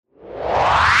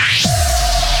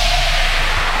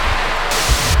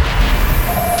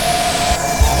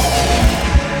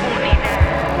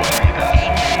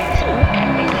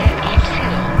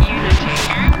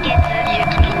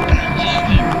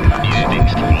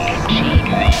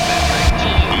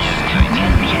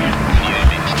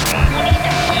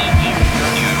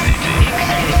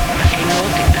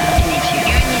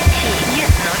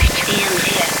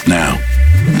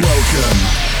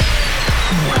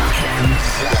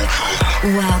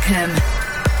Welcome.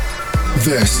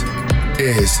 This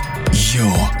is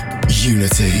your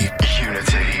Unity.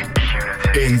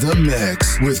 In the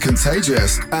mix with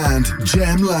Contagious and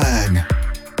Jem Lang.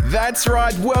 That's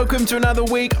right. Welcome to another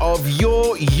week of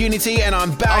Your Unity, and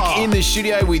I'm back in the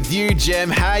studio with you, Jem.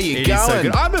 How you going? Is so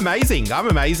good. I'm amazing.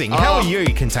 How are you,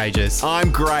 Contagious?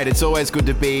 I'm great. It's always good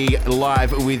to be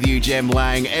live with you, Jem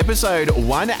Lang. Episode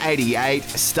 188,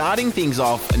 starting things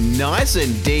off nice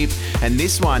and deep, and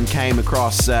this one came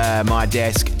across my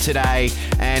desk today,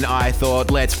 and I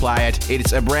thought, let's play it.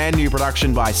 It's a brand new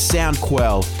production by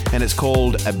Quelle, and it's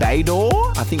called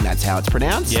Badoor. I think that's how it's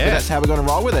pronounced. Yeah. But that's how we're going to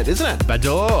roll with it, isn't it?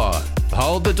 Badoor.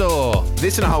 Hold the door.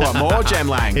 This and a whole lot more, Jem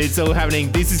Lang. It's all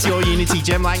happening. This is Your Unity,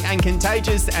 Jem Lang and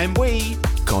Contagious, and we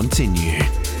continue.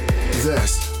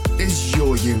 This is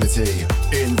Your Unity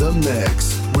in the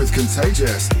mix with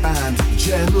Contagious and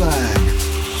Jem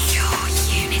Lang.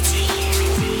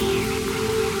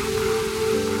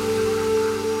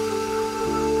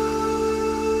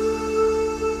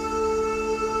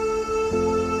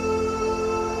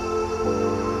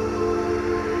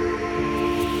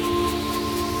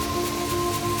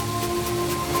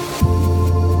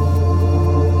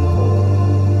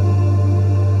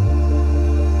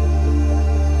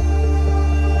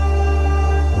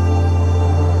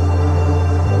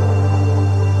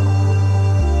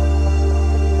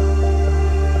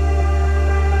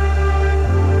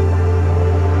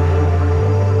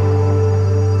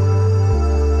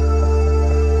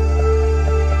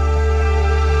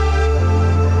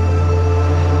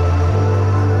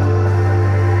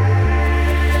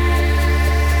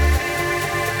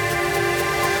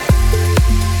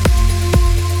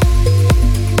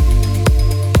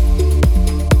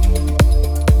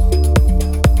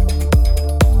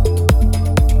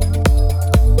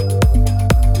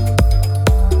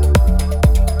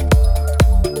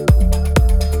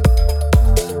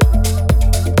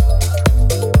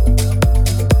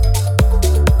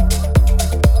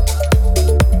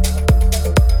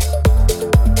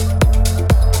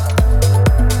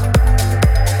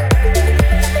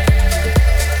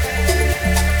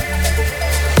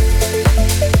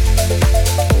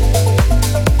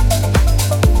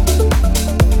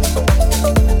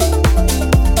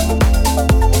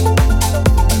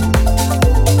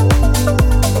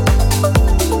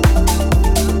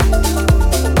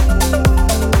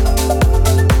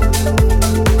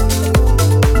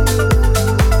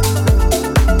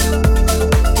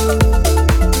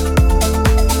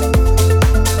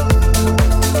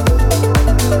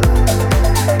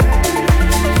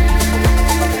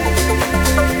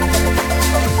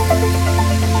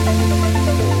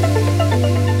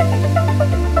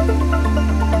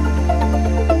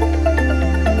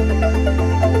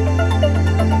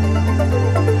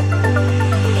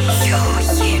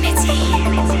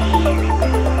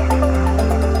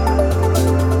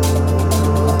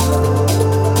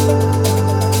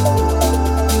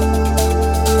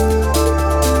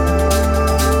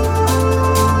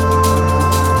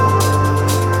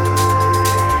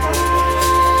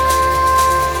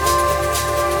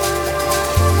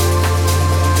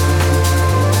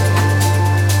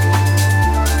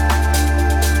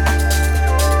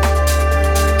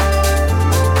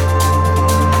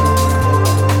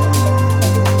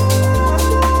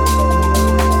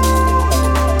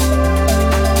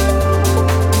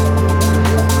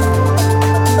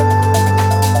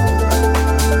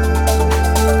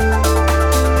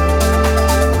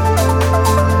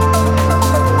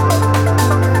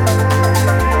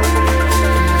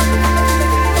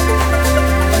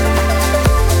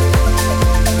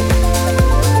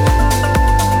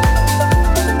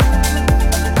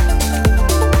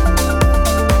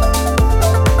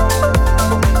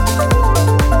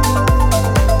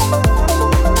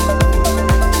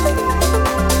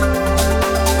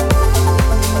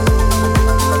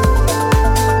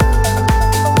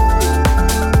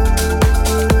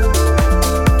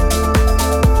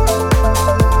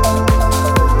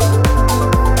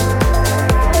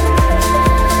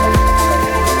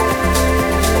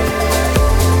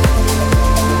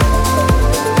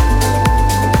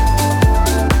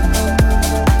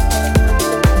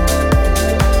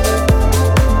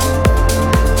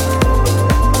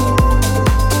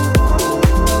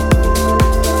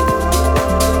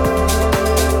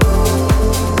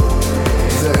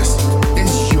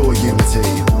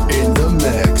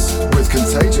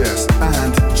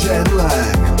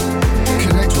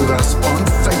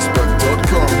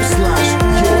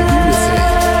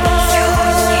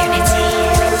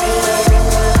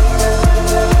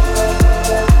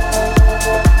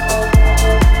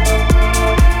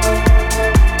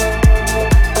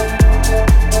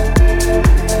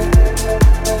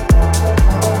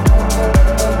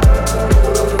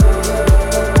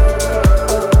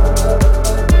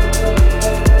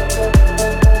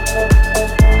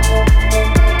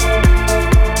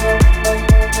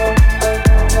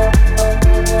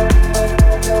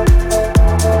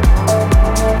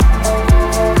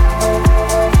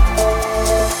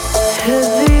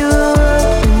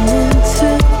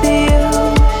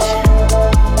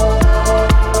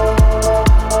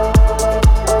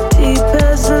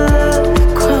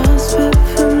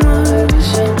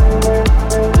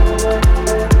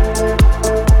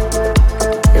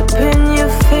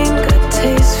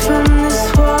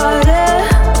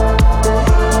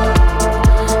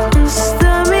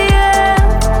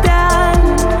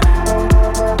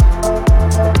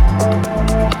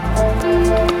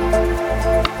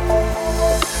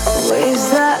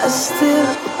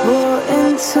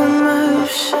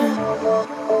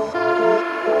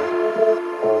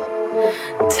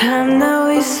 time that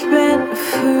we spent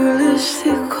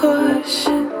foolishly cautious.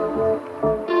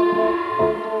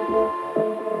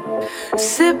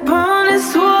 Sip on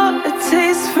this water,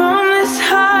 taste from this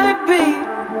heartbeat,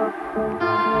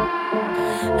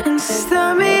 and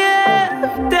stir me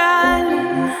up,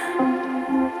 darling.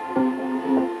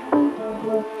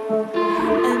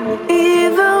 And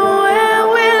even when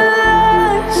we're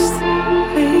lost,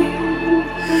 we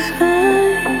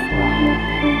find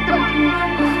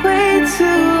a way to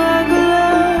our glory.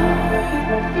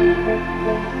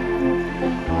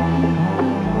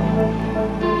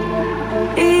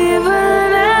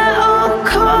 Even at all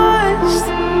cost,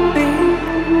 we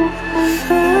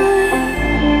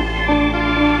find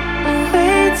a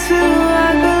way to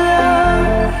our glory.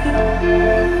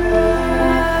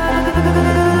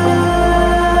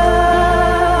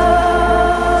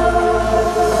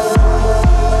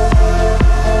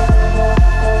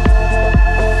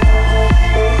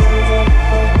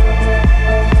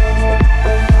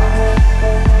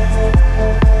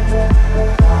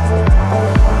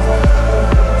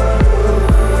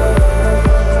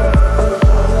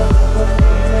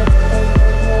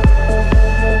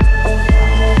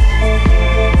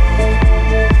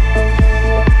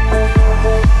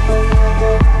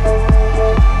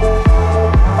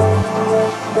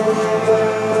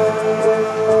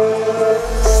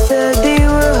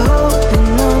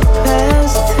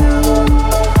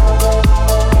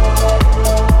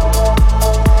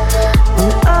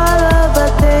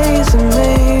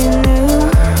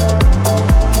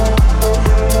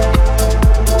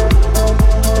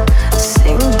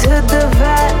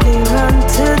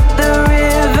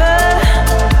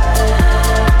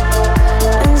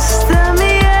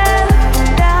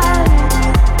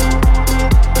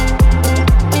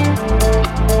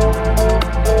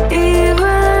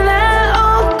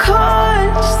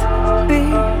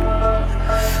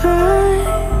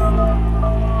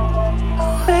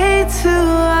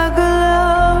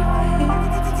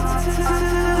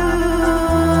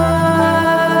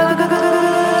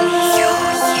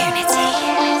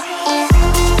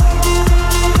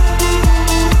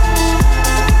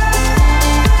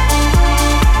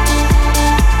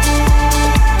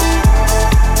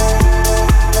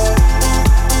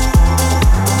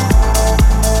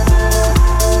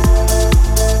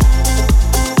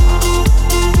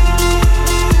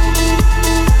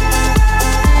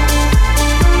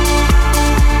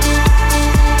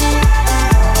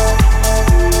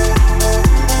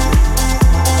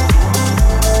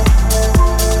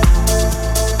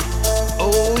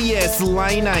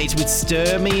 With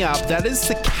Stir Me Up. That is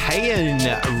the Khaen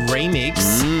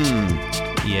remix.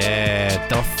 Yeah,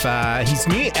 off his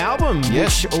new album,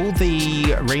 yes, which all the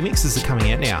remixes are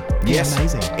coming out now. Yes,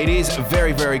 amazing. It is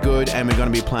very, very good, and we're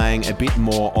going to be playing a bit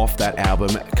more off that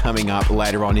album coming up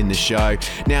later on in the show.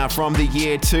 Now, from the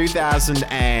year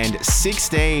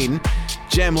 2016,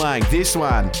 Jem Lang, this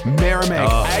one, Meramek,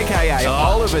 aka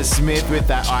Oliver Smith with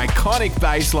that iconic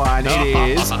bass line.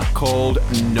 It is called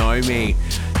Know Me.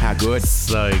 How good.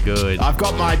 So good. I've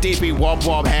got my dippy wob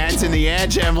wob hands in the air,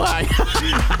 Jem Lang.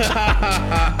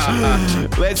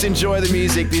 Let's enjoy the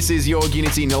music. This is Your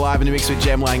Unity, live in the mix with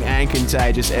Jem Lang and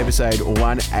Contagious, episode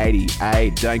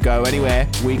 188. Don't go anywhere.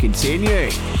 We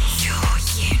continue.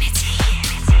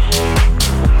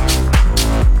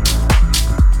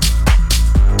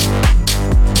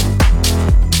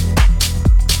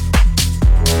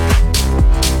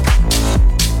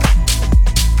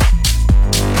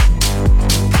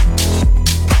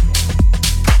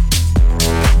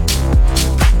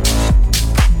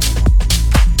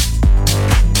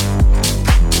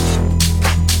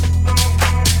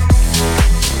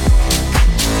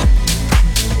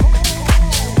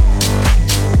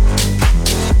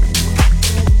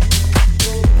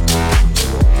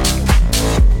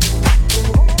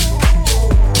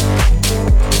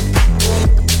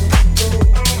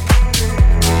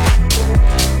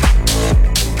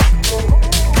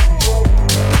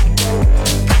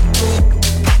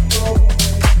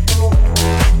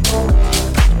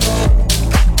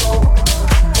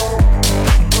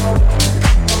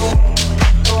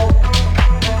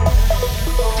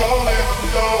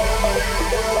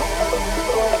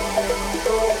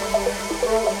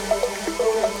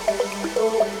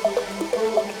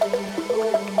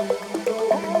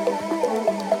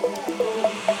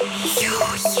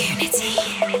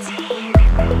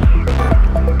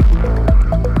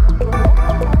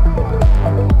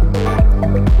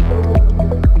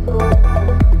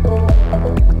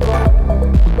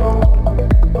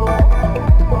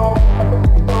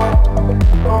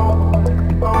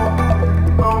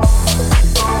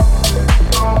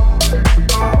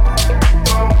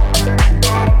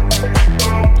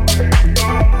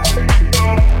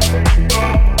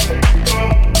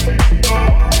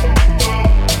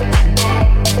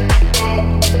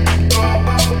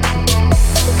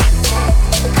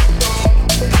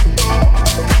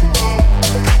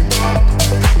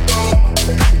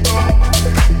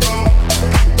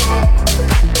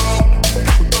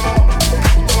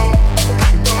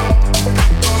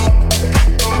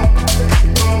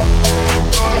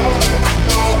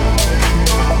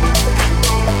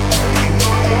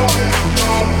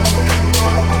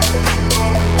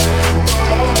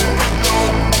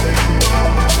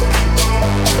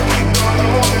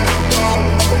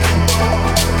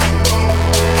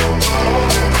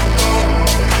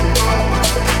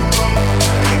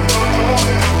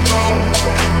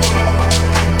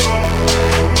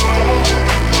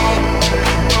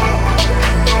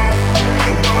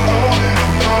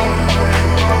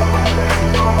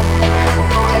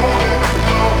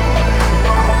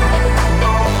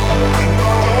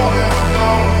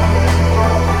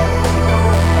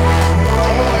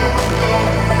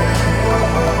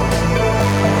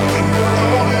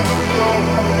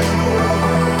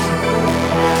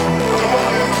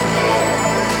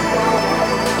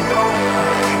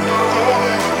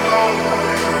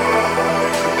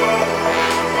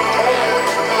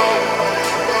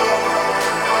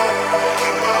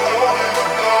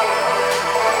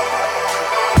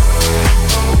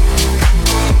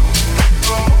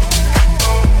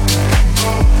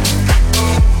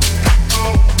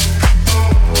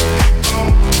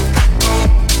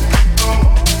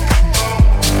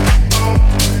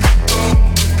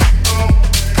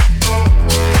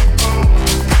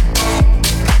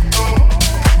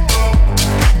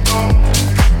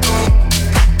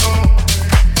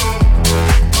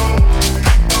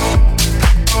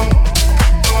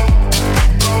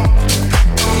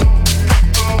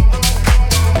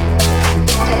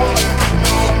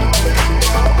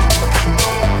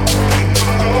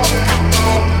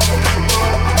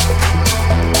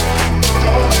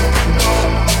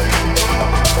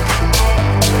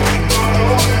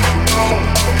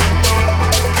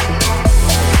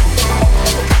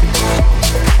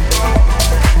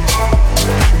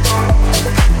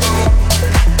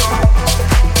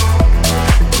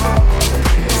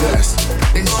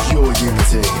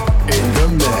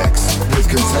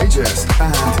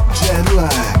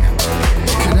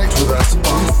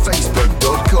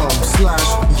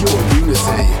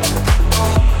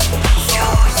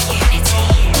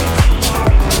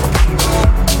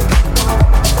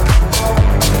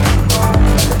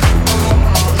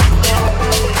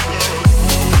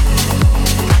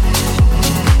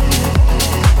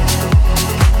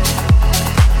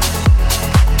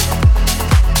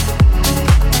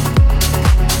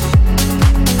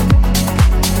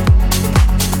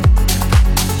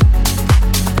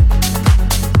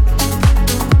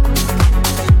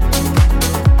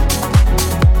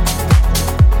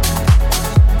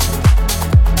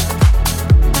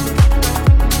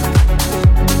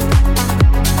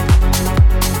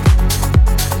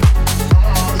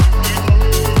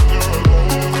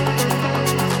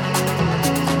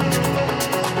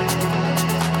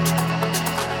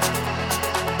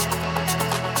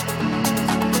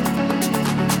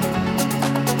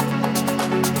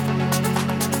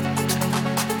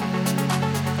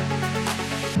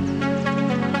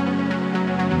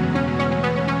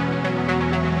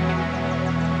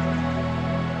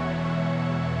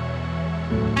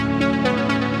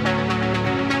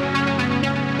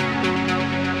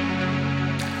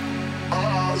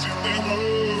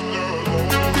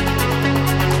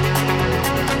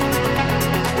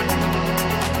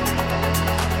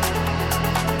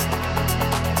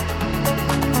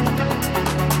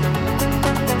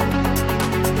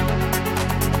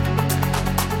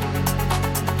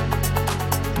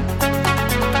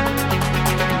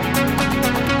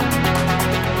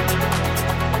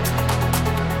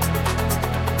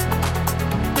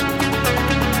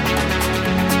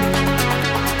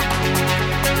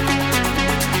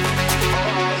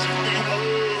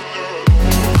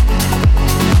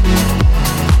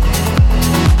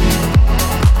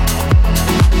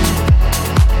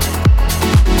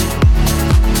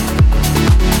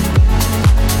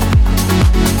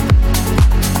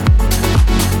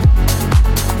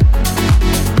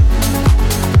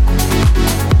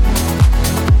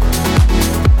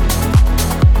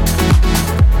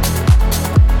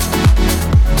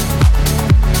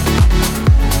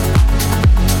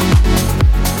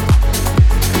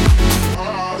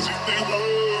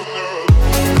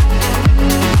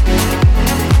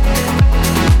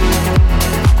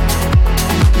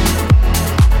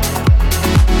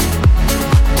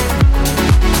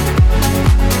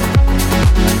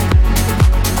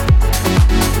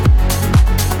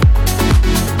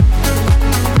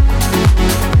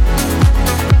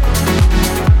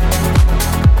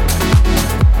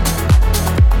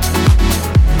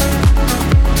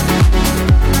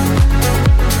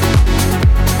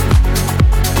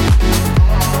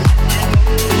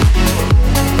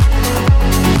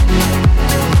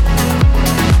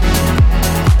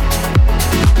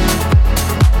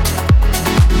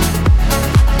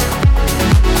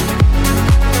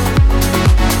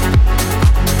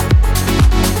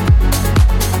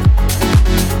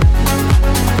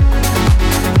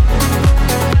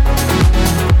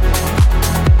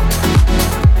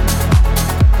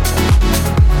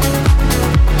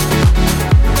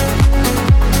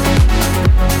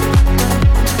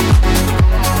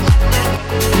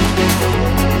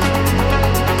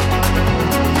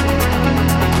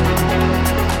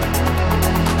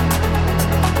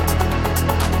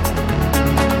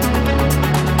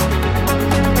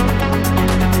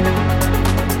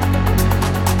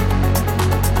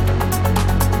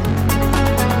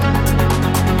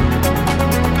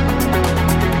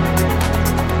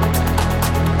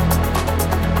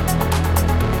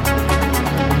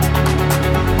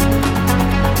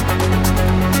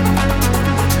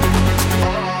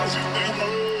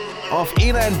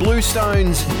 and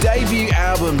Bluestone's debut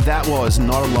album, that was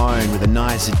Not Alone, with a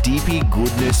nice deepy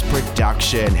goodness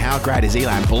production. How great is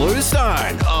Ilan?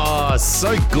 Bluestone! Oh,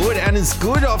 so good. And it's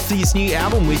good off his new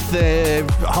album with the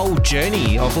whole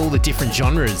journey of all the different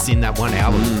genres in that one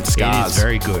album. Scars. It is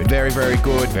very good. Very, very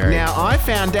good. Now, I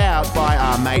found out by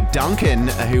our mate Duncan,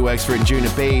 who works for Injuna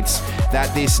Beats,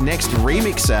 that this next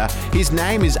remixer, his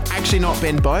name is actually not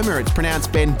Ben Bohmer, it's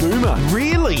pronounced Ben Boomer.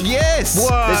 Really? Yes!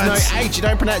 What? There's no H, you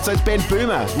don't pronounce, so it's Ben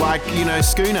Boomer, like,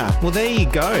 schooner. Well, there you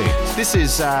go. This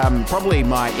is probably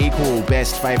my equal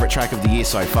best favourite track of the year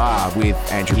so far with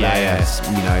Andrew Bayers,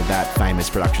 that famous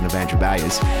production of Andrew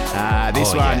Bayers.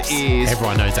 This one is...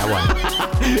 Everyone knows that one.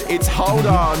 It's Hold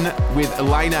On with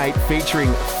Lane 8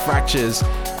 featuring Fractures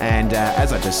and,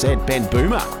 as I just said, Ben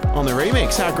Boomer on the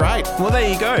remix. How great. Well, there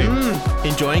you go.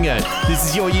 Enjoying it. This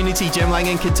is your Unity, Jem Lang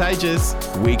and Contagious.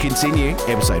 We continue,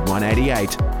 episode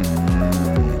 188.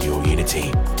 Your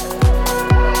Unity.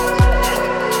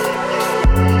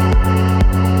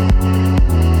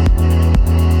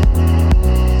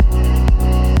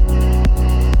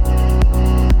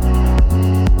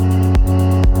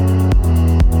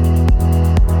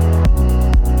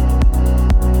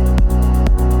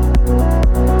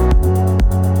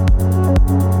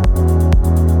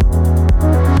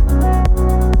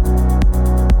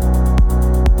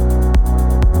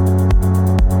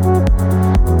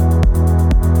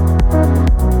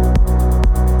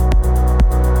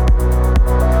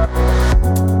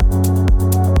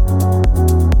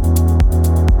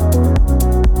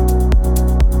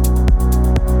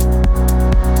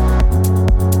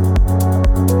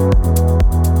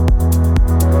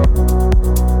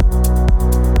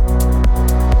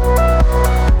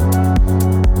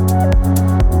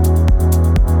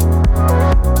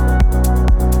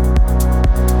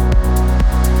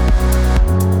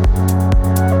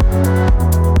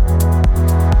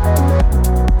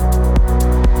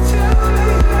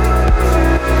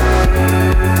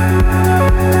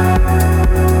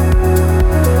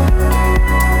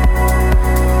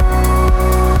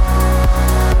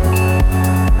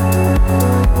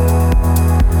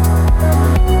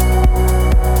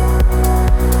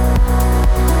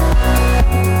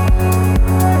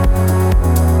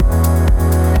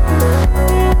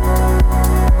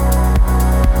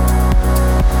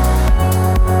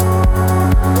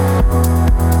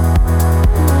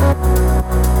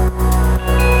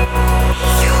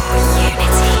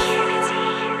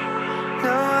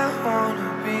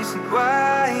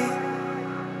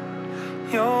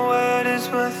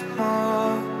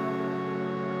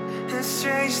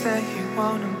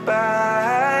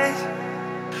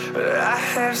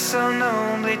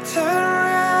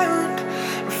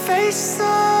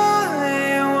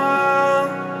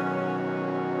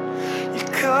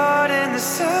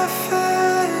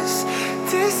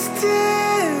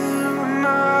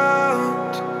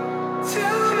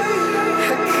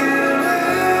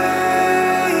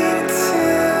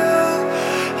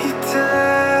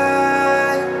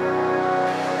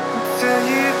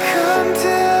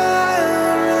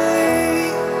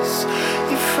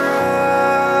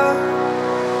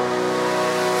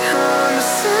 On the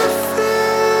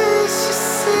surface, you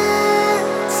see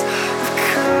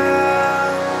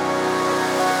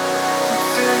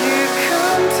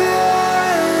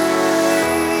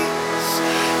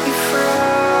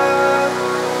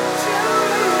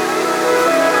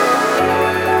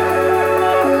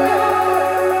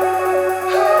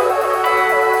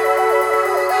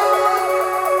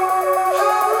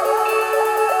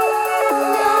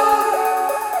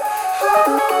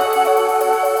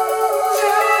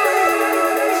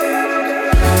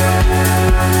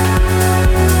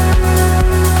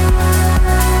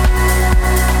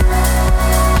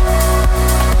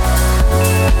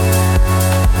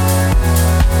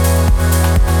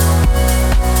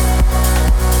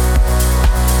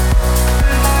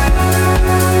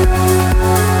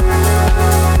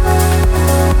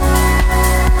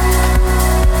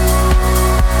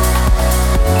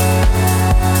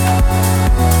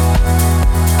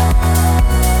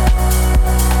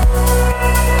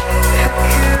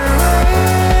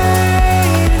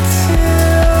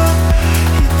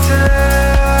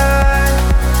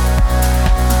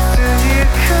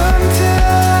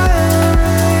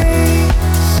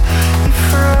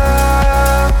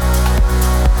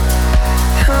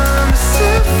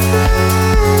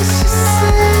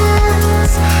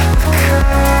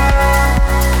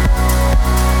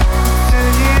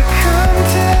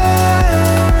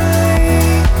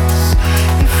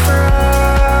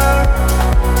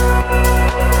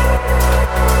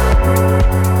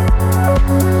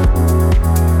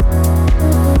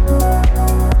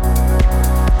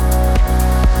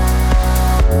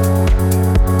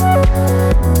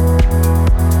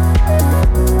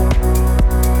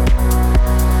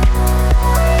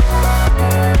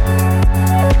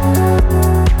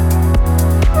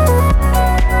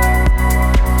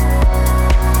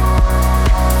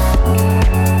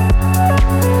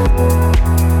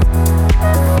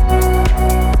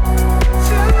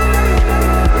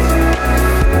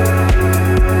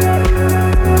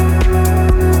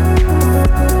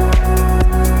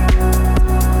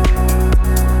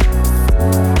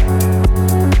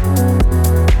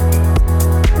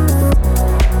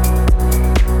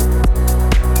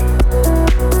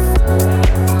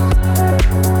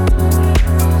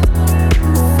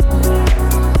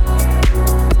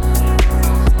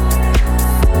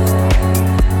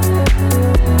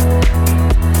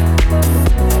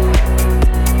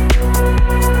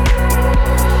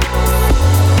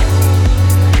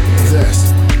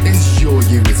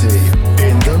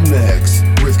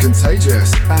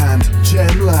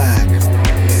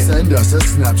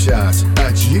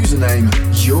name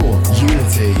your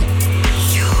unity.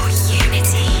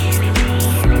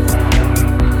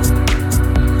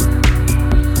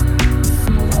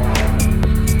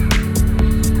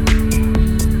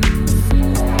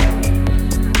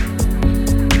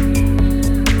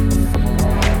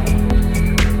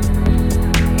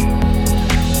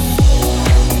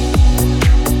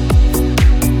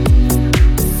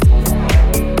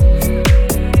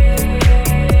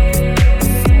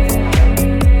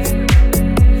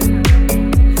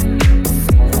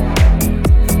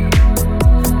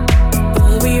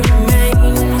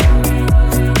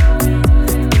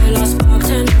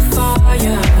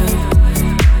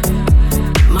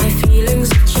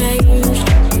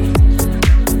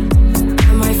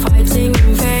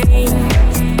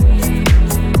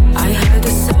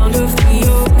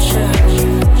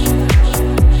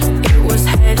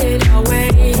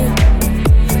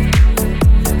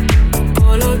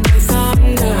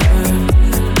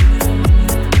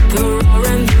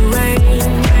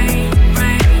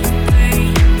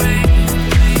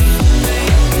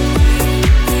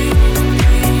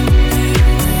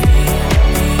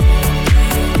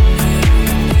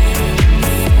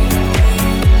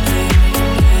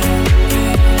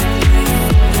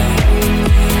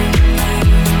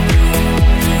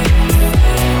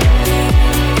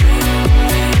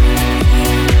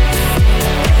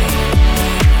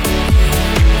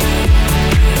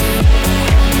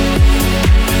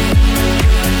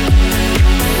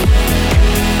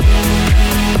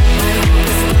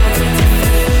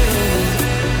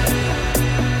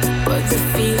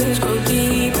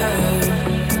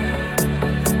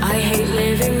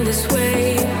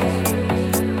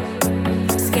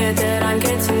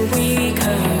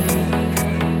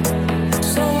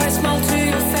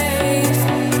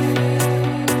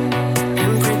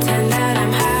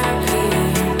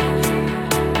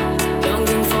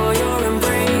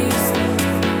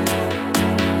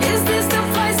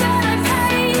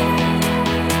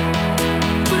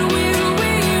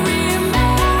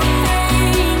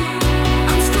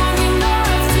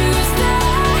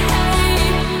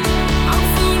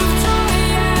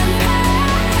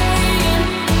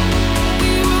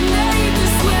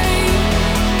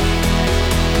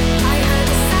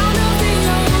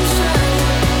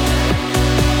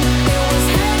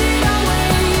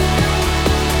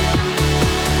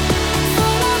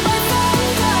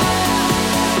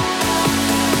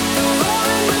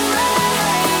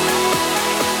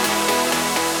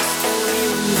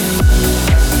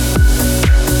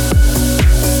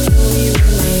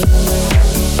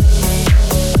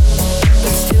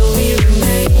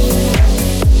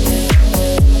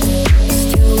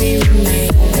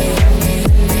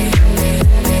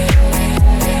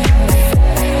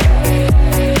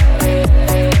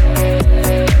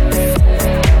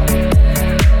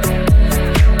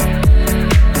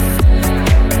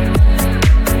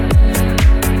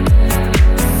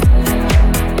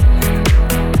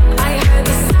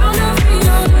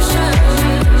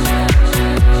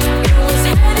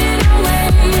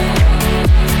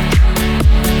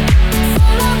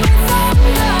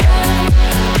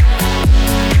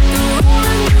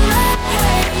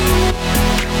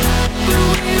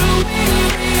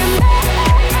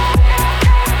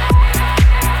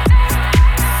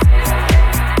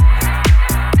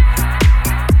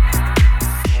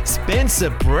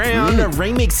 Brown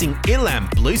remixing Ilan,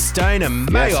 Bluestone and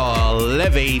Maor,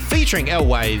 Levi featuring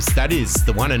L-Waves. That is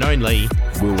the one and only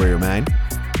Will We Remain.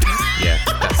 Yeah,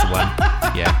 that's the one.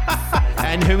 Yeah.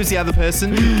 And who was the other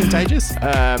person? Contagious?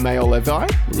 Maor Levi?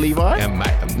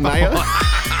 Maor.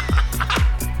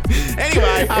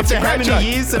 Anyway, after how many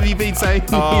years have you been saying?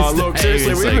 Oh, look,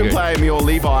 seriously, we've been playing Maor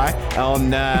Levi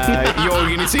on Your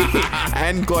Unity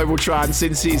and Global Trance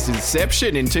since his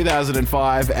inception in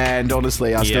 2005, and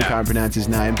honestly, I still can't pronounce his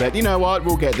name, but you know what?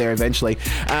 We'll get there eventually.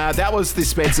 That was the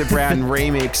Spencer Brown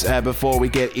remix before we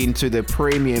get into the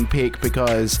premium pick,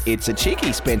 because it's a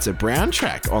cheeky Spencer Brown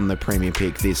track on the premium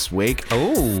pick this week.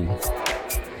 Oh.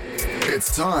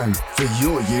 It's time for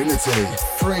Your Unity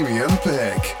Premium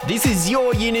Pick. This is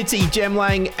Your Unity, Jem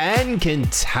Lang and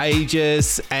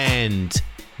Contagious, and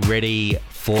ready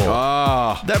for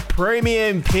the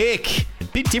premium pick. A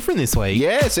bit different this week.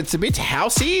 Yes, it's a bit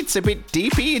housey, it's a bit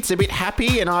deepy, it's a bit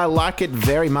happy, and I like it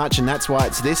very much, and that's why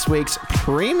it's this week's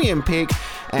premium pick.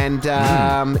 and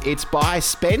it's by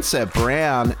Spencer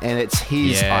Brown, and it's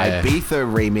his Ibiza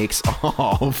remix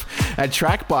of a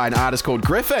track by an artist called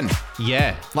Gryffin.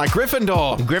 Yeah. Like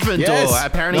Gryffindor. Gryffindor. Yes.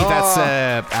 Apparently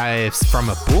that's from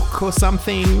a book or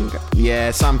something.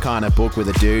 Yeah, some kind of book with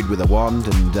a dude with a wand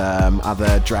and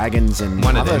other dragons and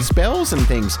other spells and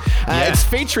things. It's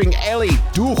featuring Elley,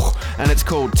 Duhe, and it's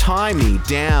called Tie Me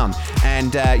Down.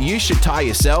 And you should tie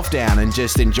yourself down and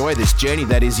just enjoy this journey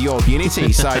that is your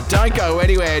Unity. So don't go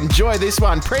anywhere. Enjoy this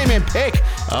one. Premium pick.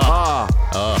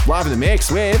 Live in the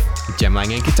mix with Jem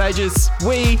Lang and Contagious.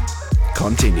 We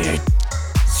continue.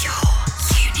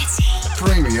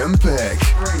 Premium pick.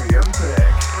 Premium pick.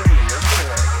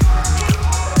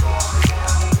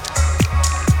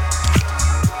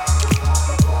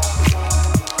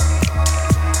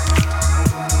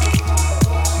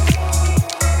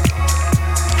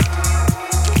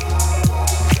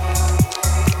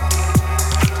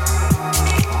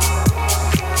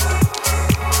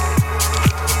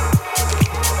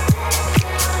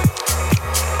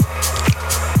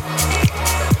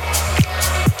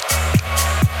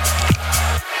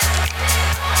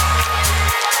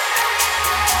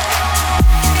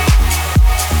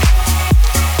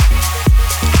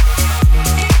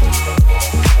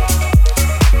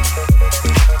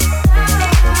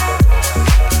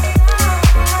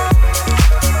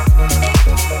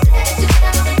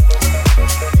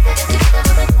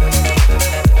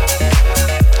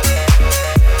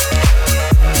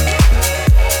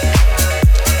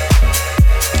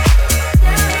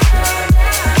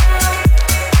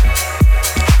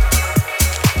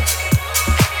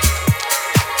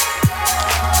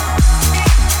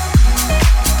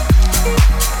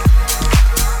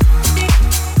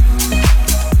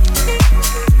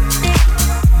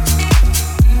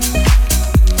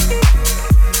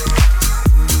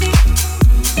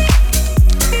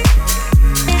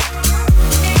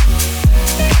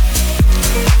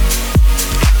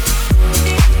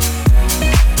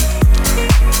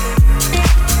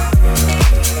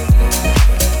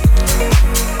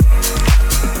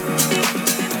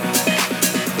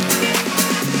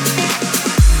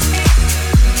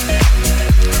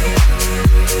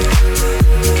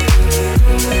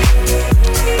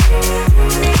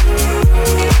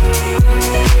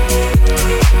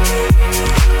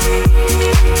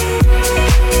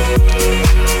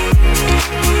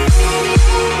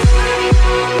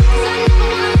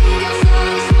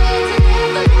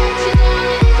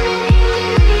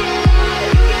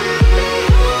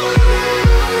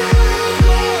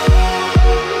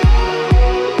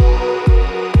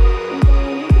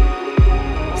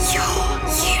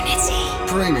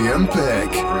 Premium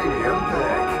pick.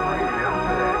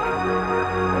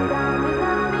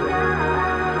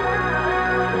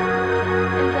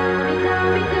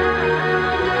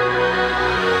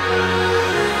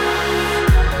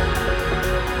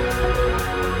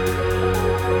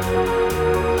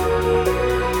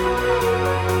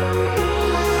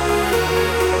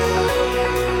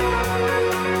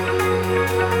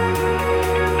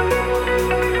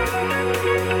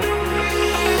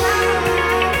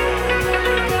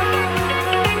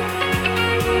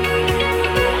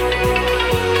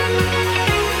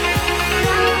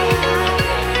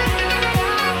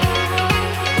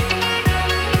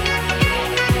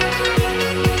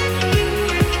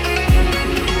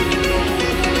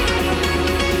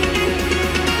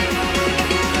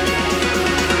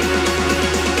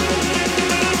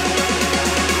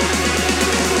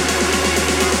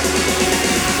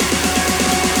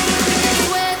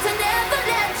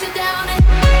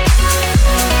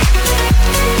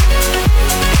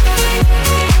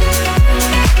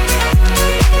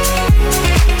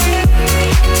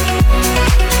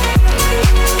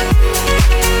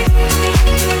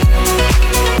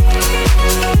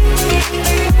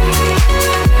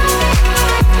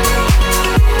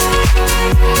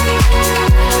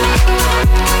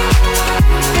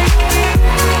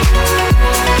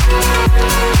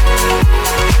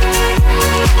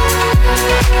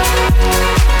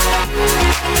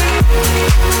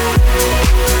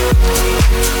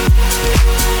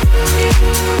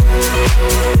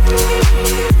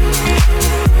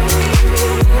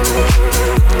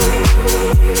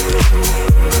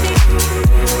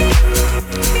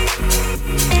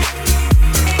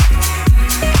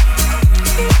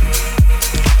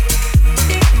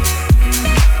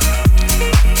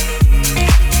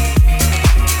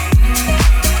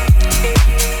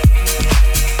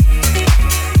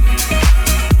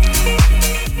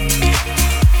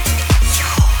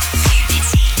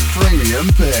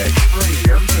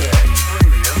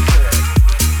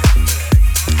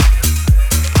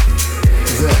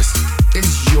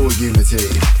 unity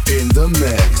in the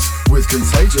mix with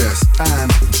Contagious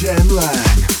and Jem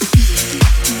Lang.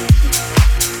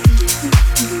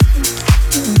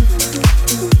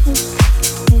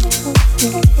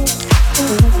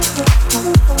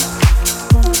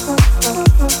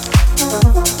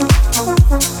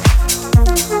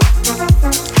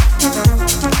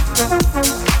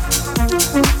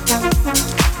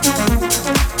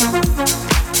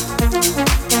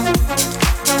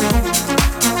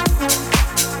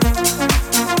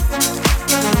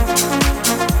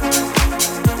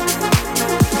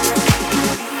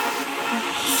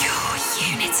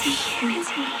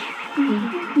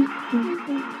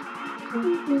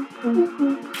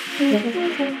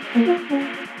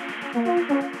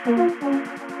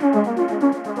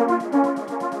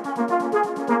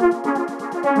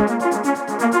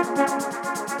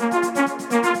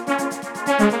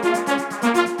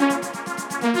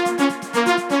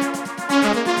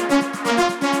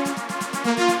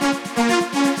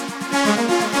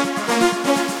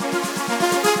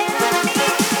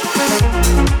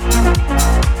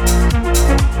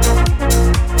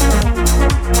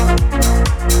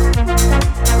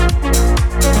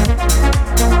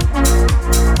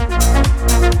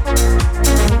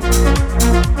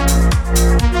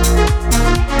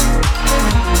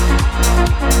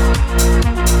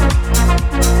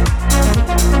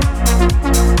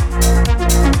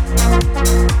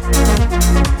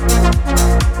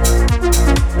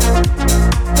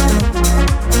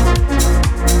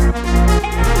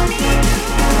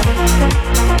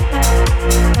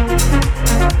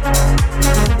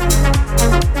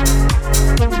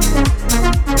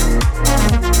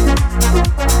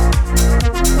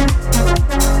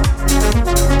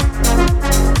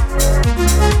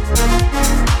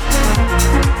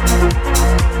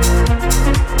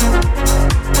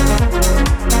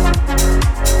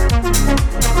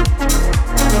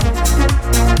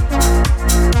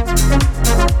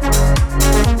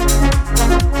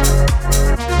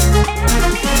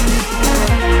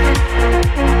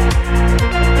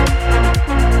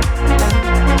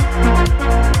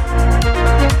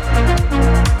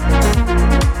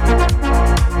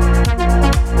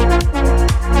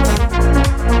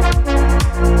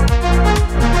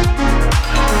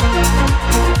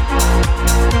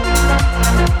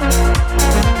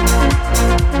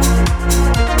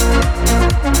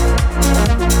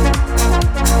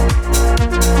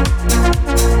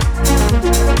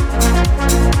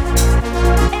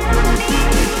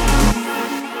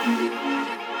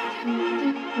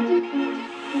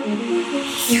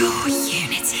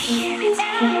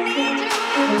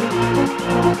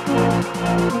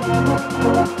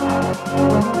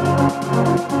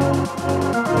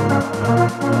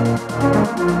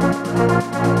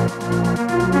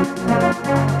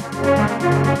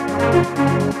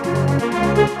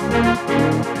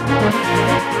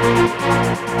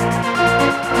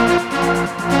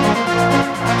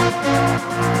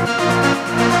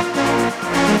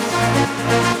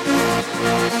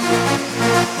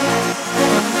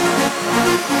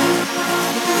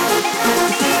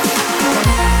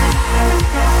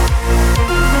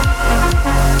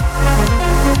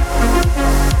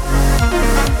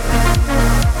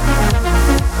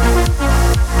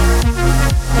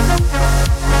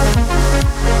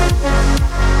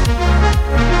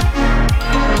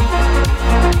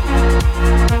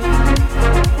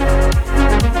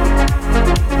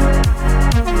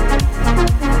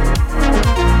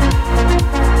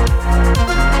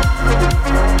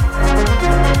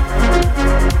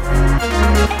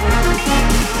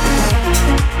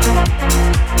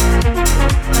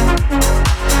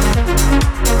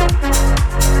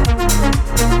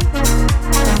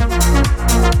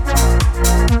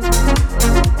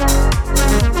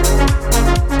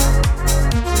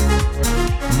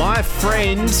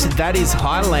 That is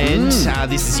Highland.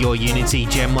 This is your Unity,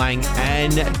 Jem Lang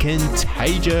and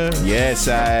Contagious.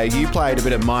 Yes, you played a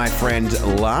bit of My Friend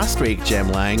last week, Jem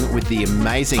Lang, with the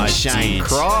amazing Shane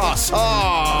Cross.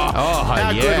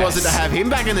 How good was it to have him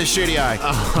back in the studio?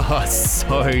 Oh,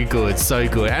 so good, so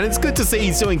good. And it's good to see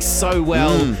he's doing so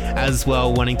well as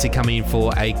well, wanting to come in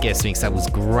for a guest mix. That was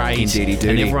great. Indeedy doody.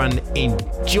 And everyone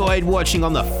enjoyed watching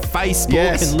on the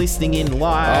Facebook and listening in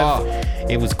live.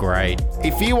 It was great.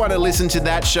 If you want to listen to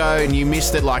that show and you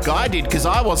missed it like I did because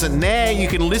I wasn't there, you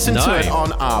can listen to it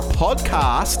on our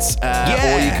podcasts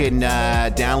or you can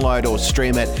download or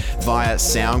stream it via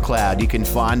SoundCloud. You can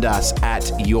find us at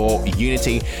Your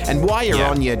Unity. And while you're you're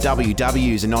on your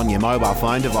WWs and on your mobile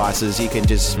phone devices, you can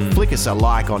just flick us a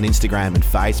like on Instagram and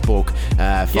Facebook.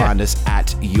 Find us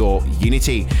at Your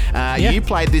Unity. You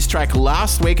played this track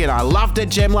last week and I loved it,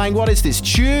 Jem Lang. What is this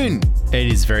tune? It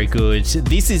is very good.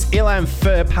 This is Ilan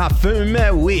for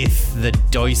Parfume with the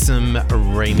Dosem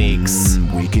remix.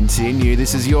 We continue.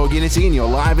 This is Your Unity and you're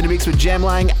live in a mix with Jem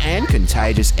Lang and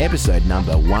Contagious, episode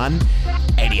number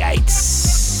 188.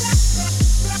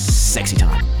 Sexy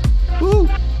time. Woo!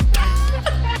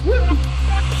 Your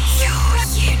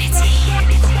Unity.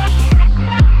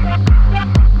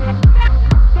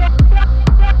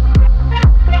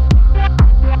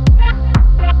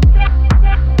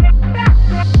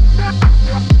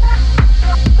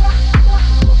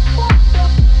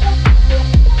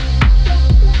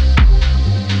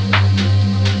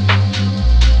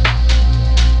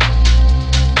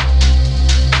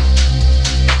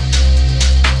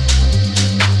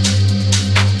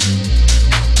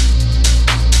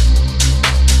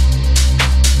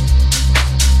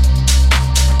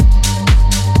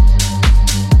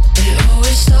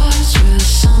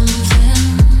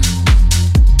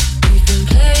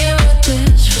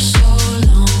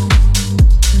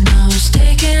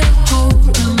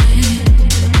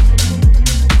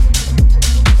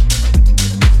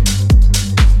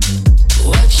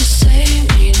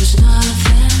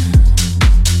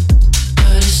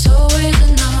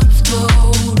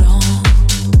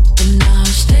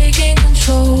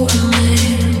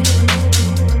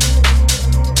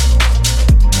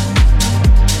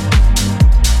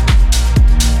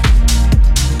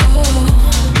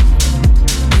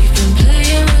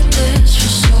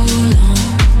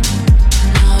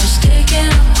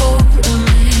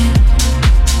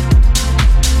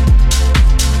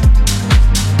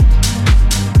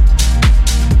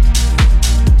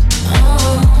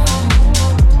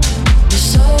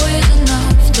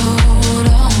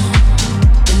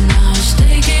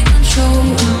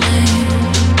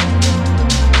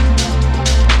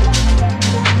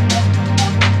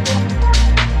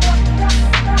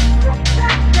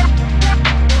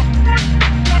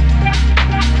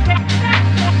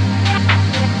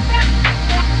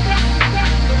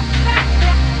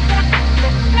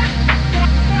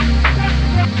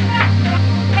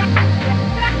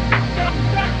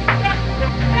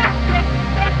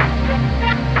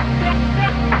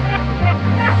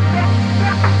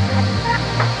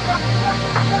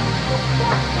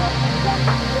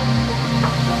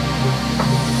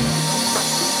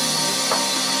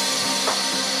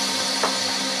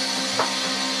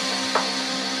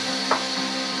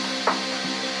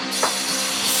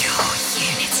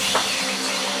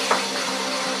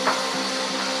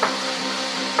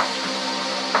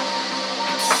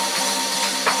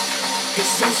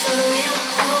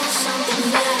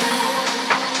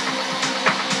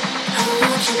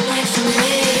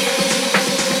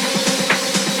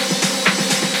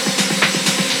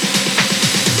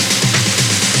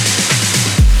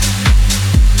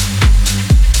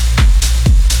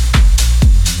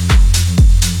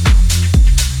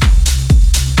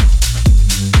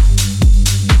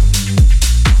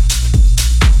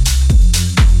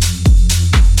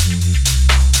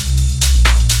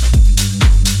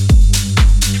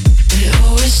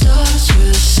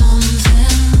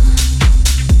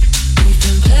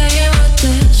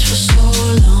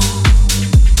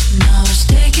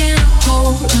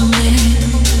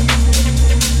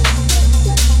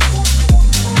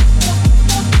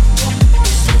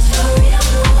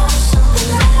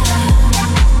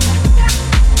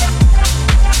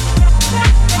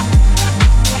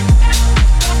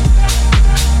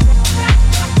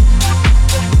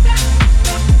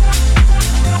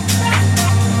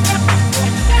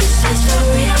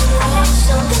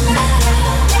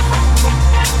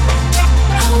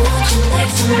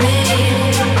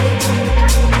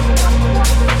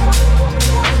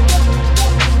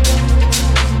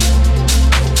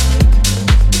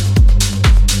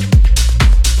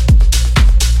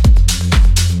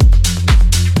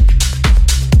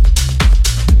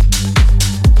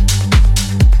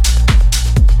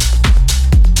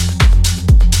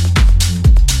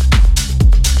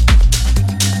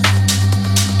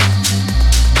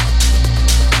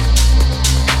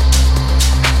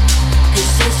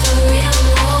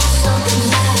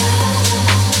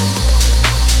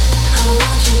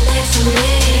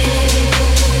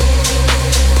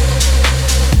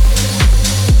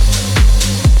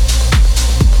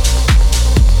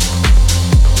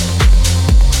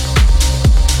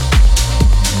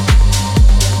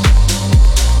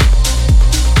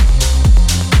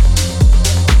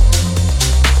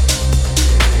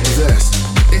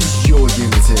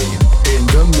 Unity in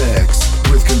the mix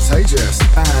with Contagious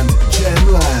and Jem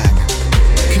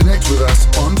with us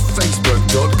on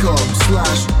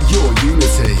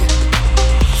facebook.com/yourunity.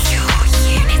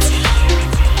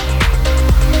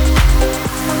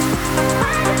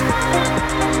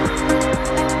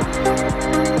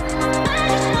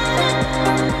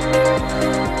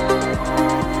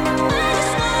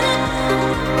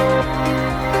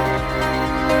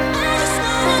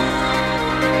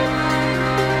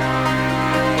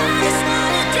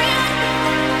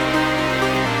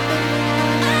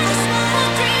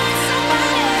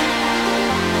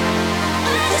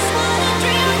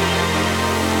 Somebody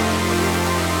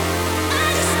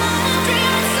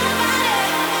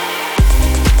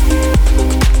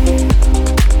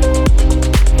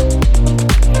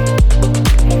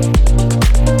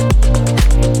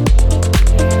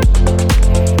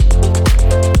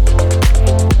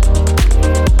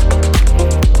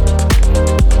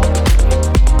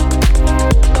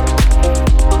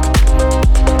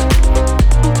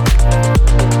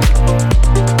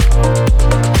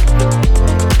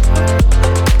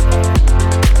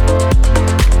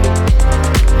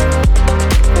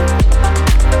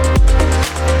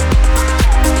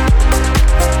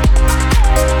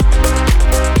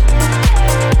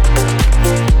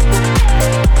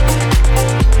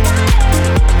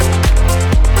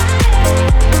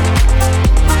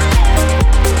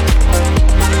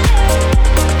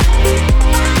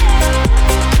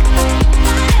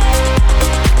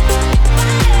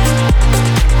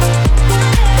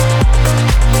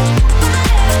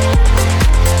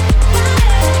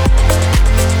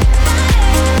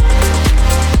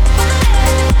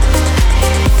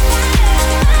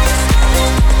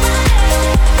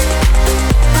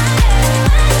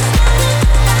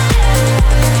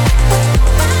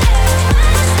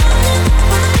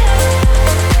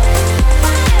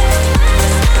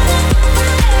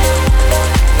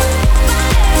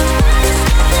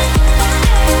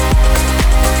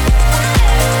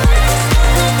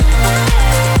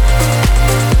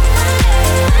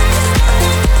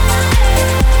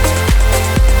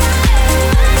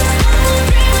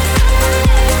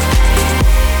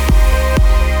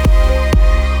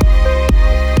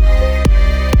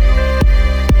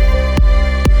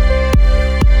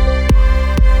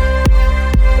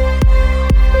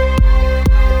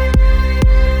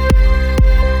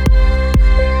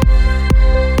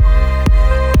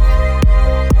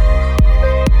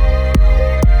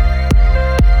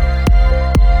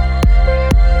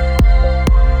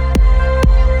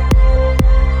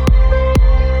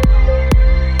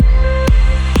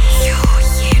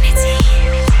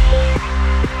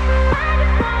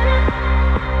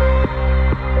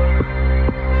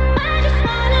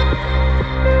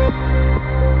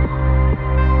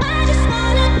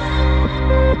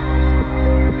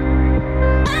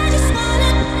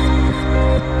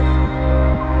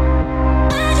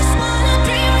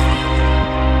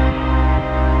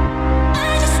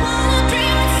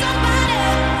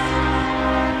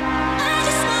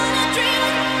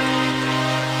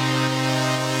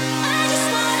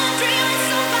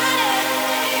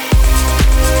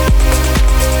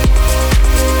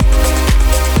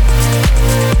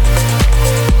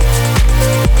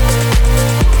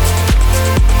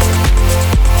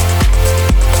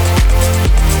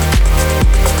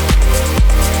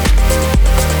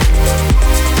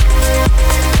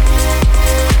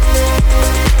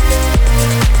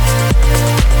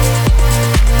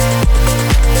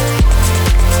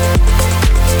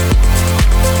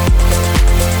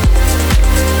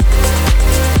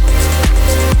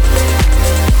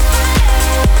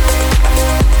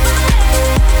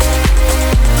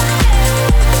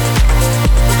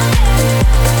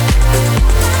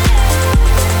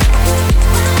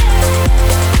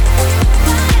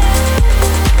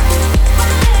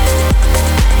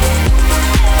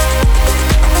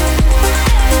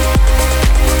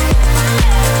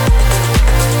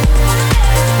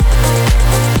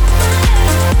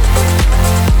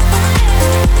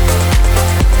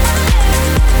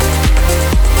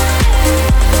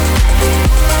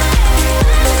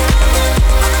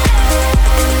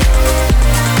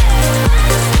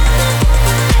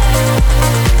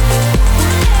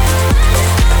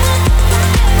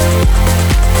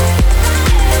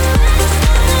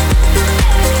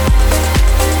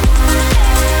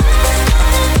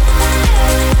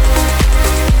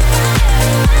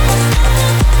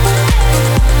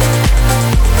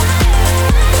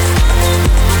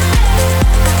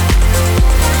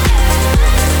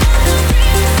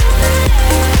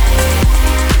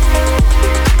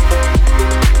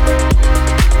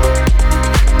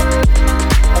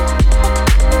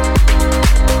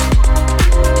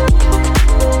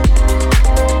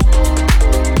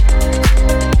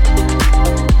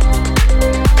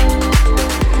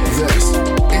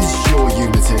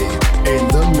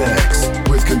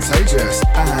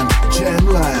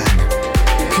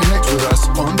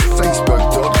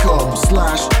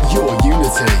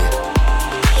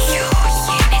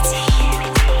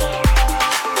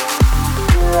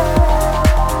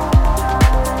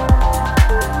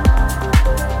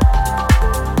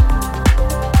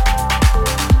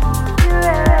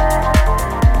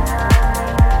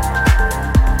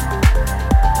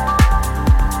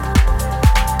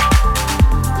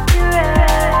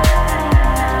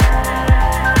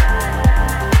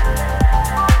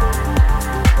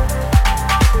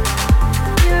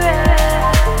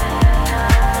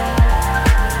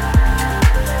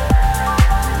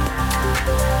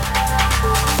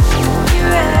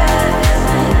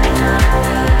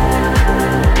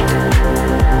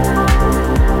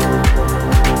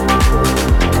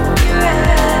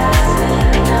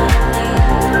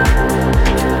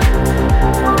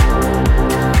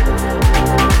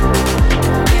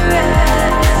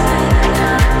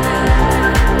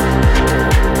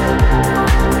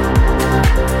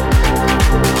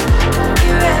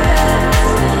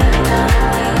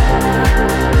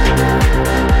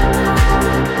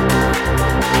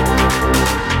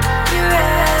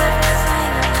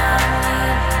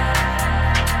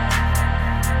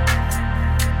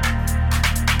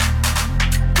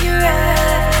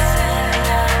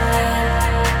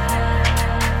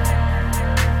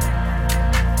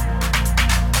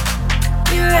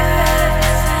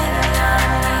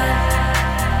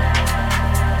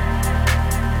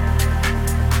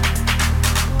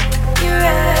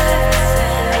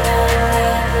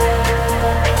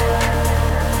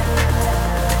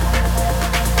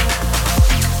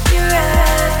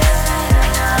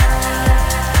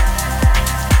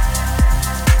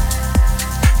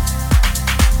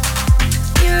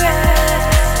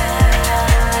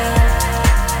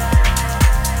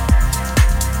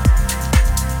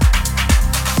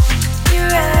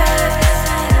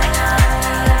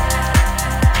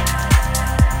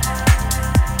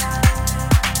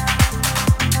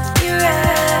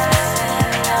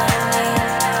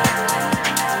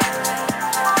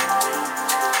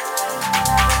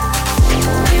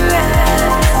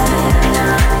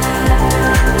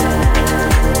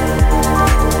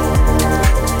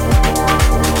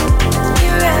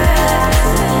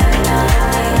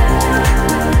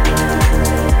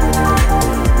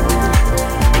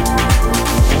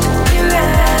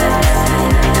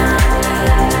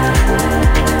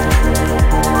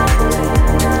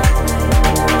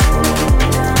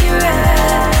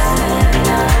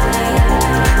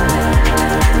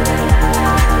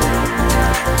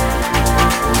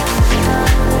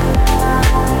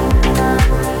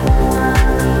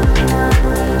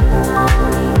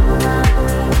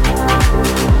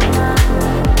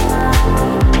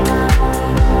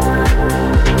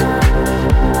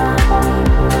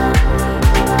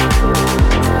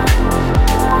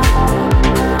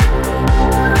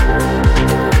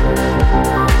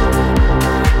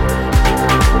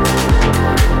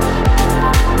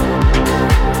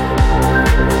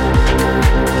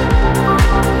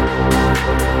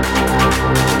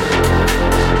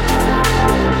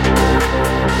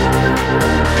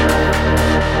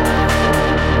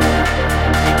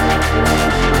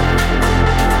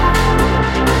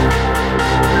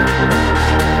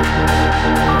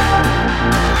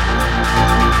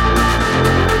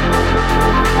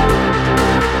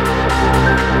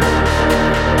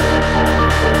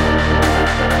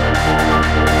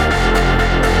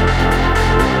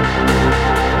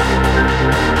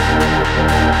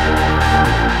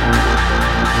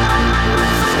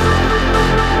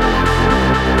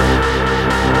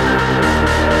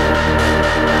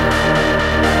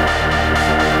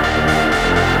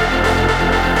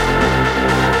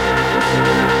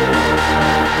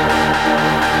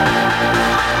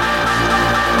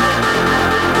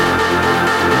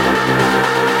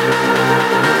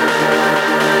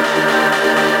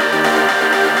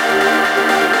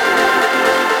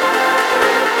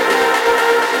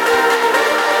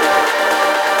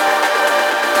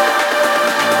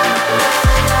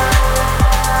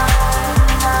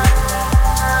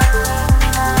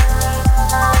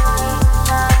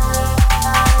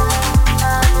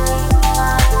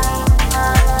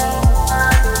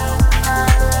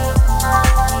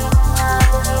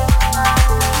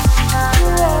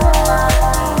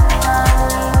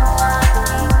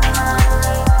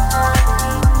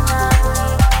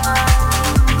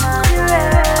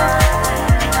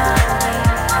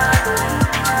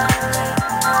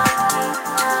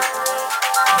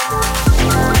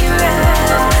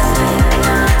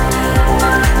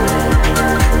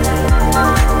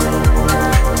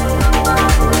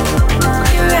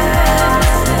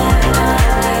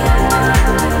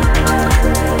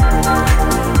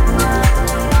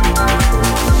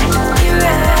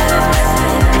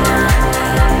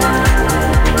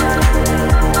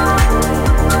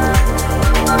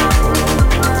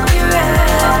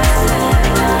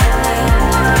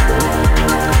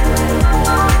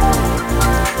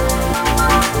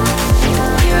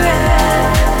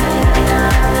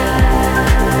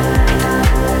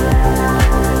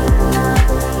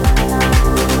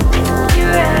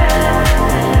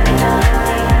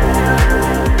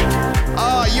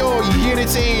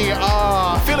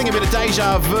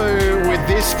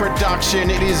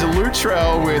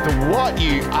with What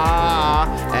You Are.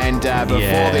 And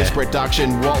before this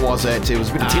production, what was it? It was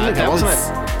a bit of Tinlicker, wasn't it?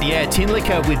 Yeah,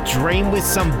 Tinlicker with Dream With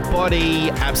Somebody.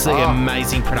 Absolutely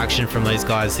amazing production from those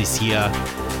guys this year.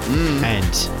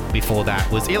 And before that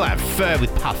was Ilan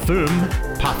with Parfume.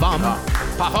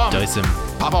 Dosem.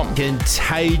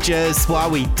 Contagious while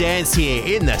we dance here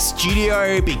in the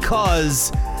studio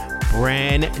because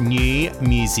brand new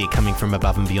music coming from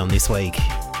Above and Beyond this week.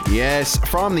 Yes,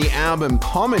 from the album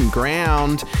Common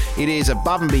Ground, it is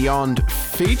Above and Beyond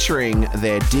featuring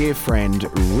their dear friend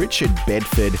Richard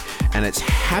Bedford, and it's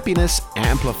Happiness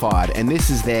Amplified. And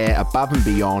this is their Above and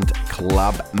Beyond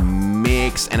club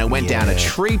mix, and it went down a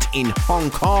treat in Hong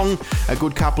Kong a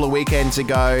good couple of weekends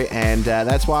ago, and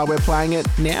that's why we're playing it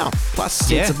now.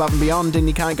 Plus, it's Above and Beyond, and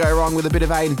you can't go wrong with a bit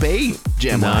of A&B,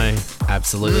 Jem Lang. No,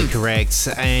 absolutely correct.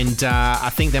 And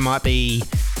I think there might be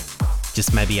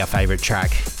just maybe our favourite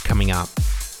track coming up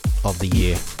of the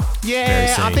year.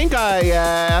 Yeah, I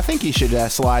think you should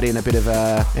slide in a bit of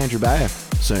Andrew Bayer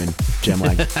soon, Jem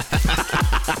Lang.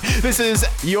 This is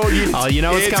your unit. Oh, you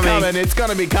know it's coming. It's going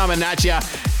to be coming at you,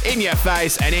 in your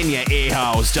face and in your ear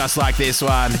holes, just like this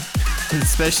one.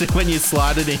 Especially when you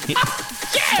slide it in.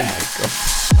 Yeah!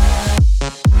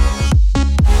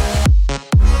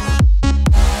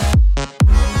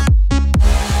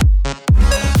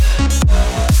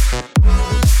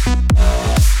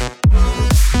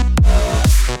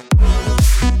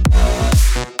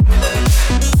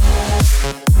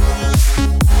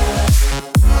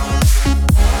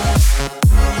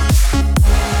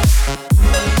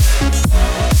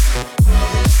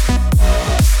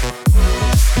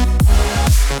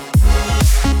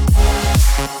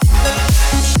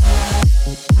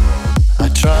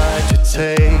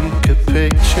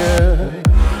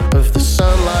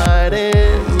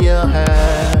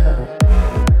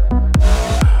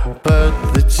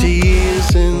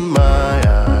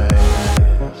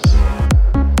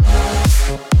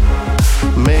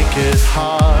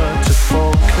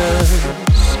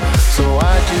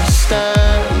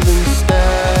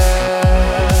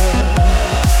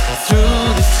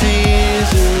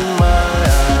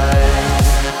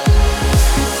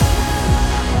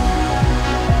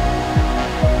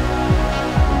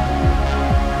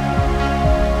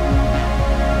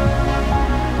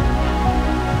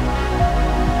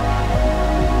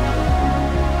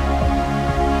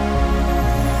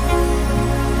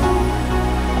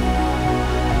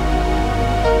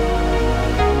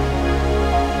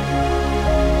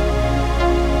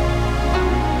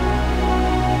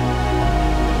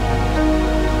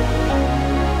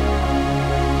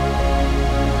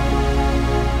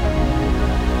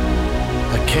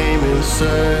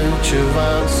 search of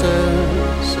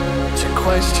answers to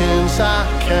questions I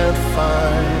can't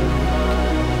find,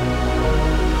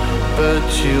 but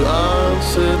you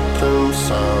answered them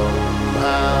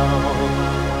somehow.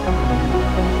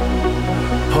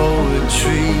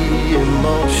 Poetry in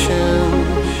motion,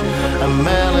 a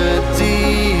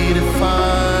melody to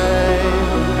find.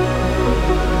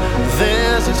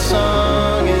 There's a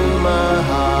song in my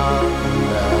heart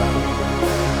now.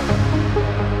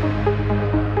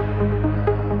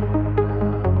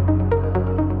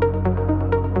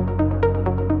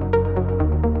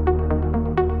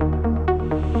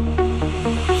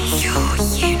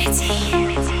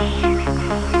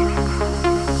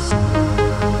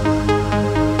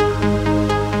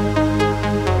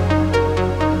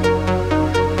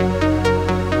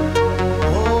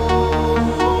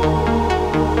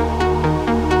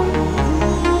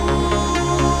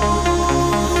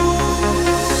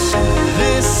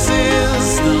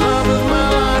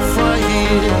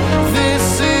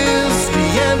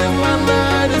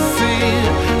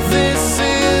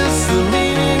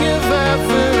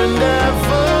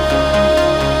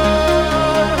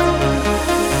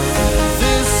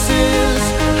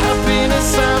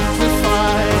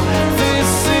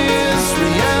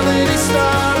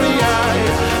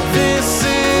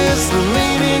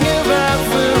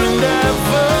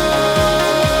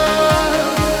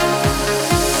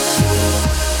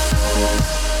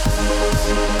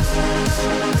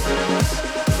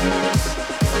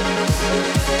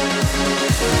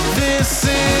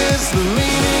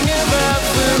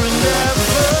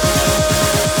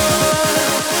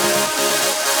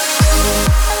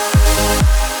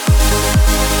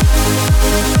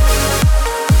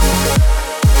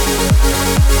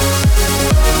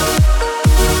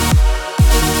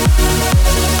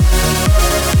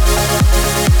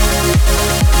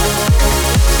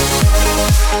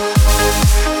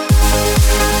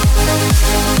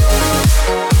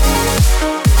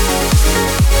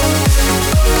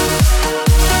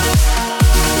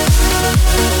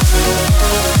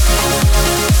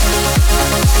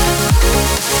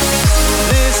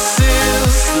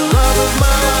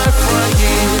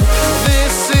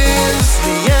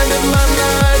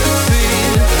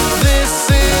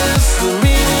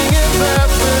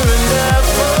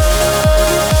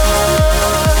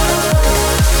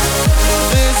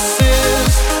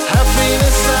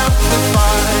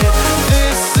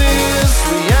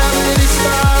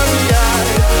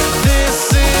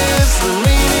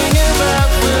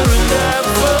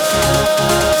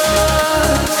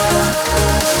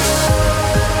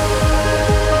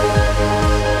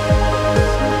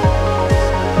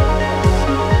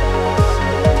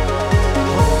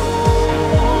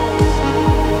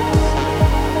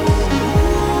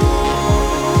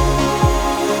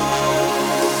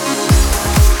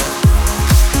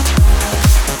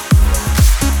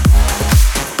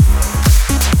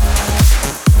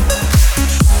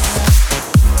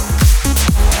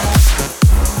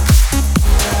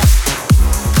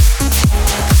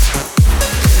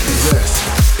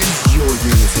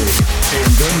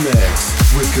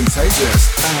 with Contagious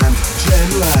and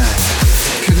Jem Lang.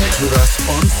 Connect with us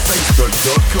on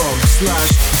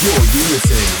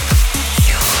facebook.com/yourunity.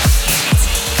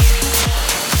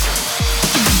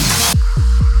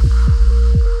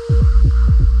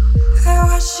 I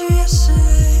watched you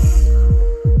yesterday,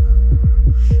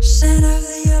 scent of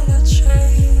the yellow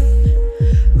train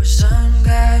was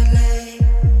ungodly.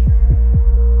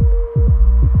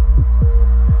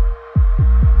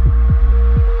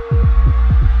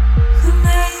 But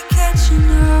now you're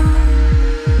catching on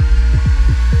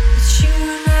that you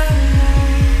and I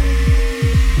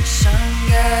alone was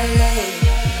ungodly.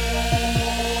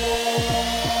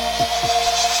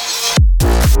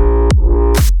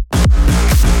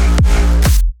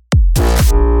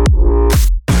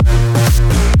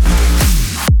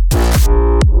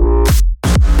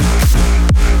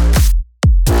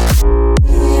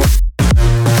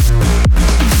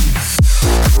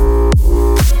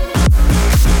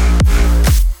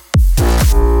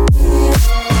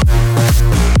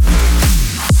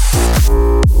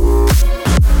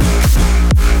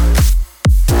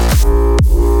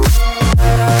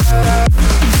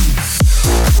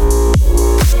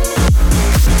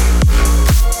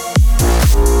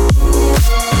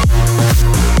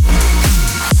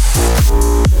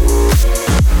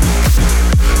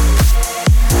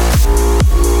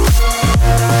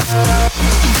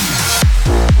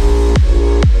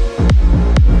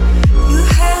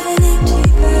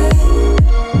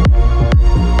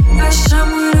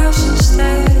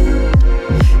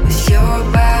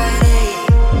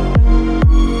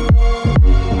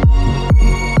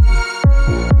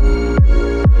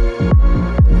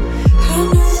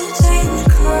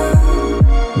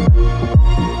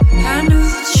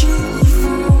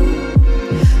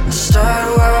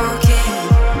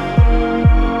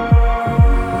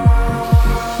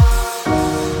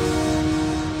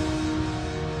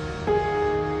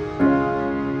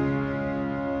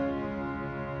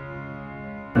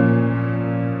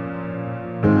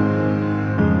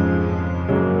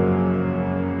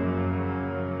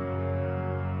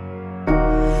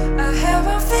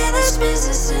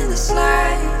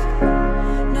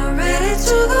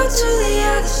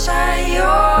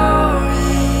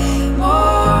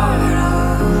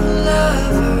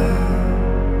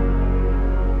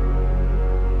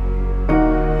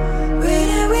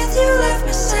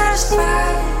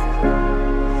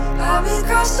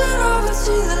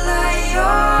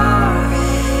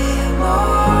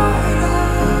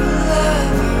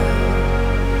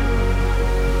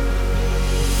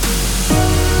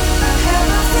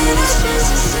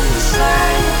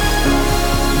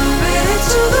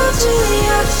 To the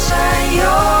other side,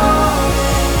 you're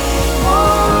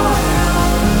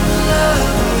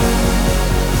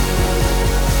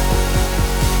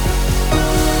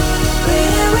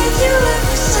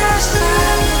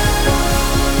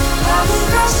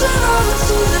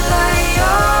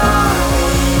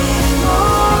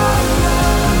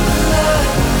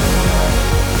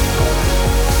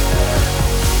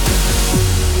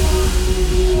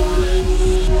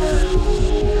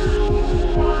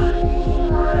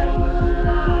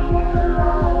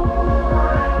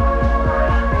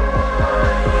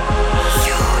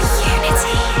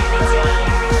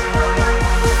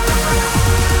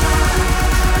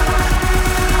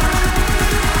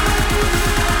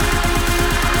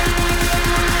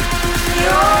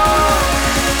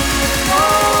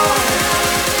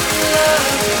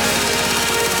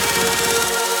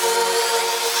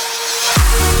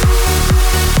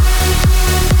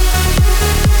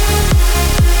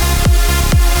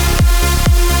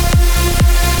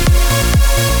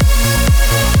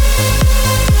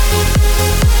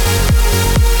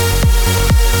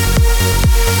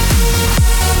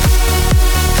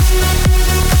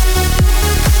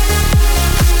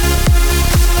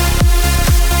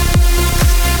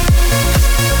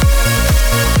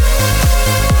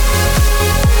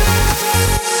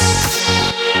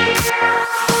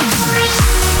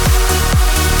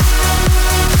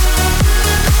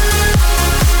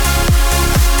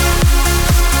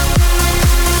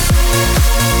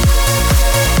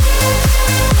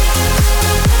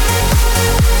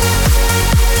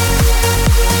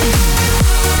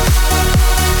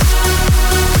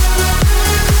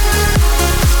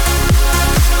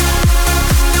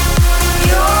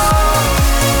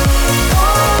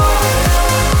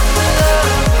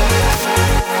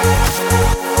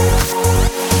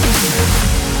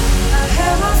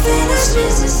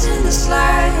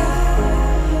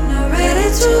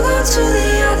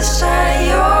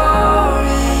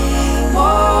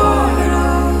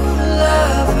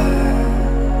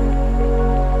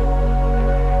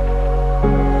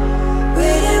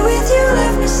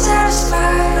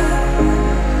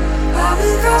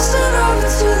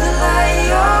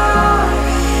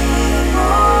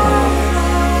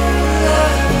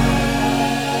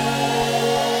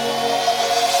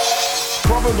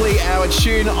arguably our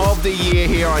tune of the year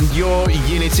here on Your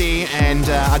Unity, and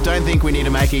I don't think we need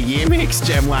to make a year mix.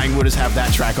 Jem Lang would just have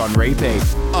that track on repeat.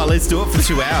 Oh, let's do it for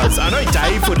 2 hours. I know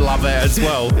Dave would love it as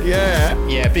well. Yeah.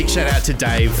 Yeah, big shout out to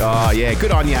Dave. Oh, yeah,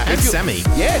 good on you. And Sammy.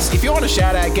 Yes, if you want a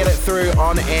shout out, get it through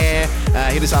on air.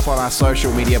 Hit us up on our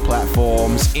social media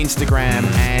platforms, Instagram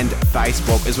and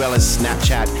Facebook, as well as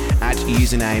Snapchat at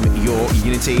username Your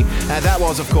Unity. That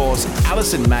was, of course,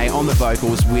 Alison May on the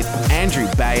vocals with Andrew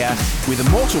Bayer with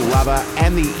Immortal Lover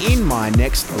and the In My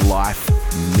Next Life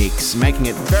mix, making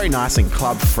it very nice and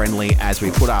club friendly as we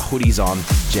put our hoodies on,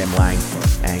 Jem Lang,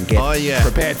 and get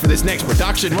prepared for this next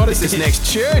production. What is this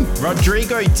next tune?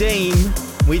 Rodrigo Deem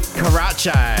with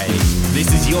Karachai.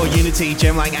 This is Your Unity,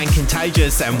 Jem Lang and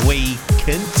Contagious, and we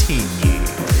continue.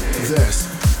 This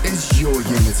is Your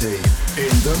Unity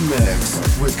in the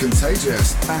mix with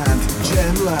Contagious and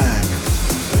Jem Lang.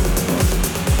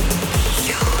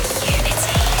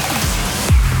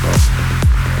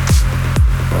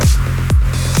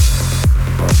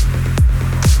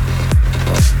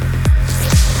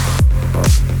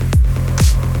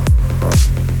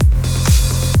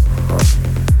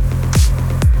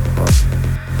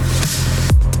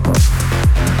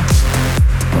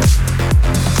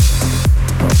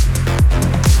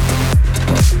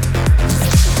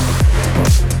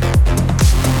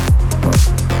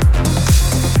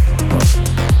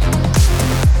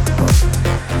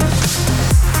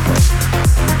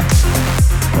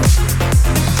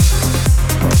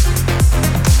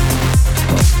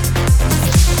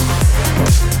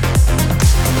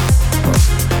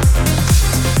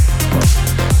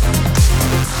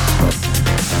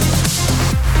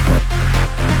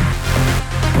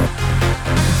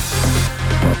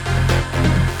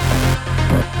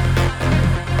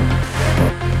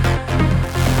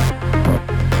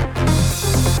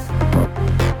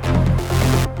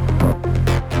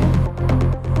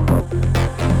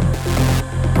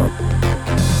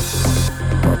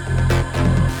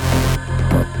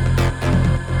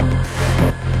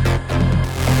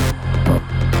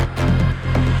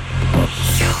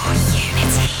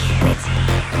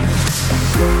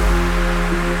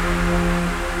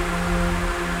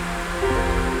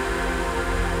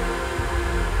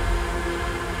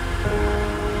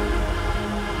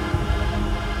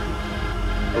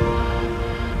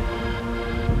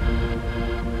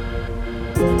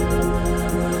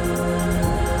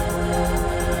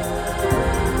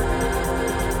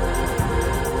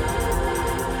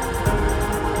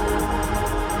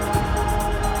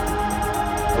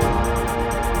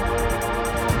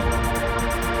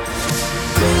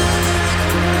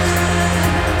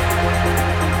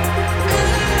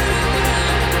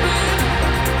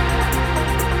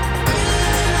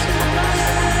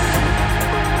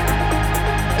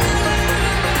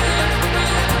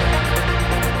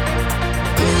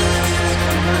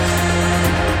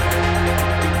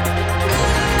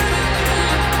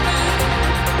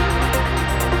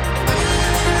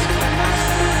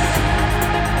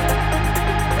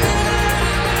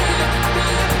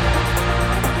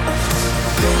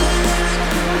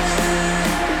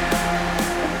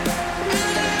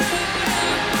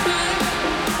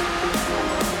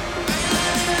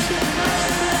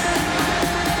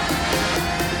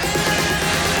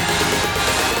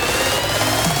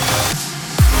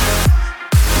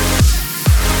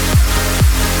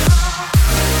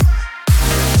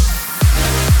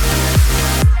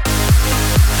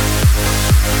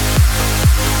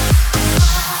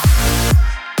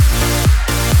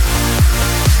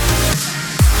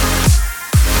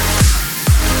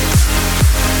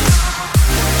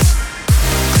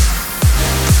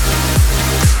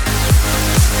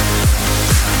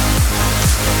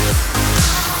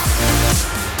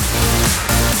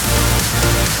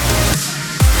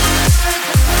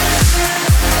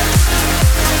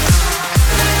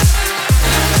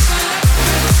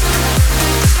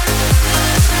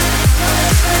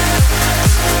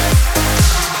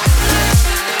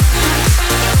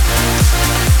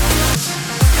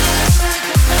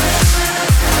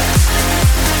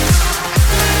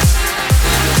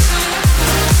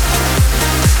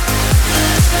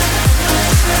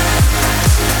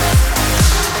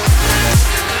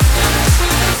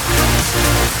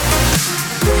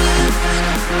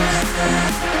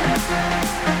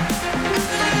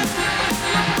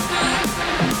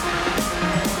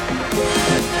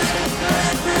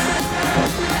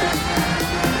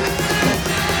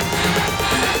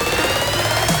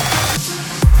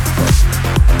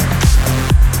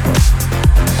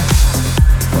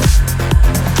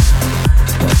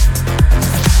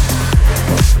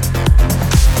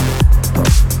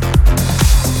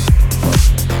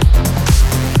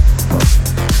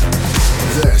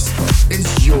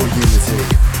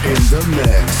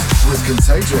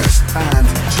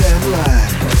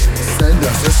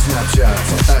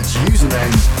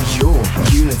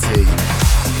 Unity.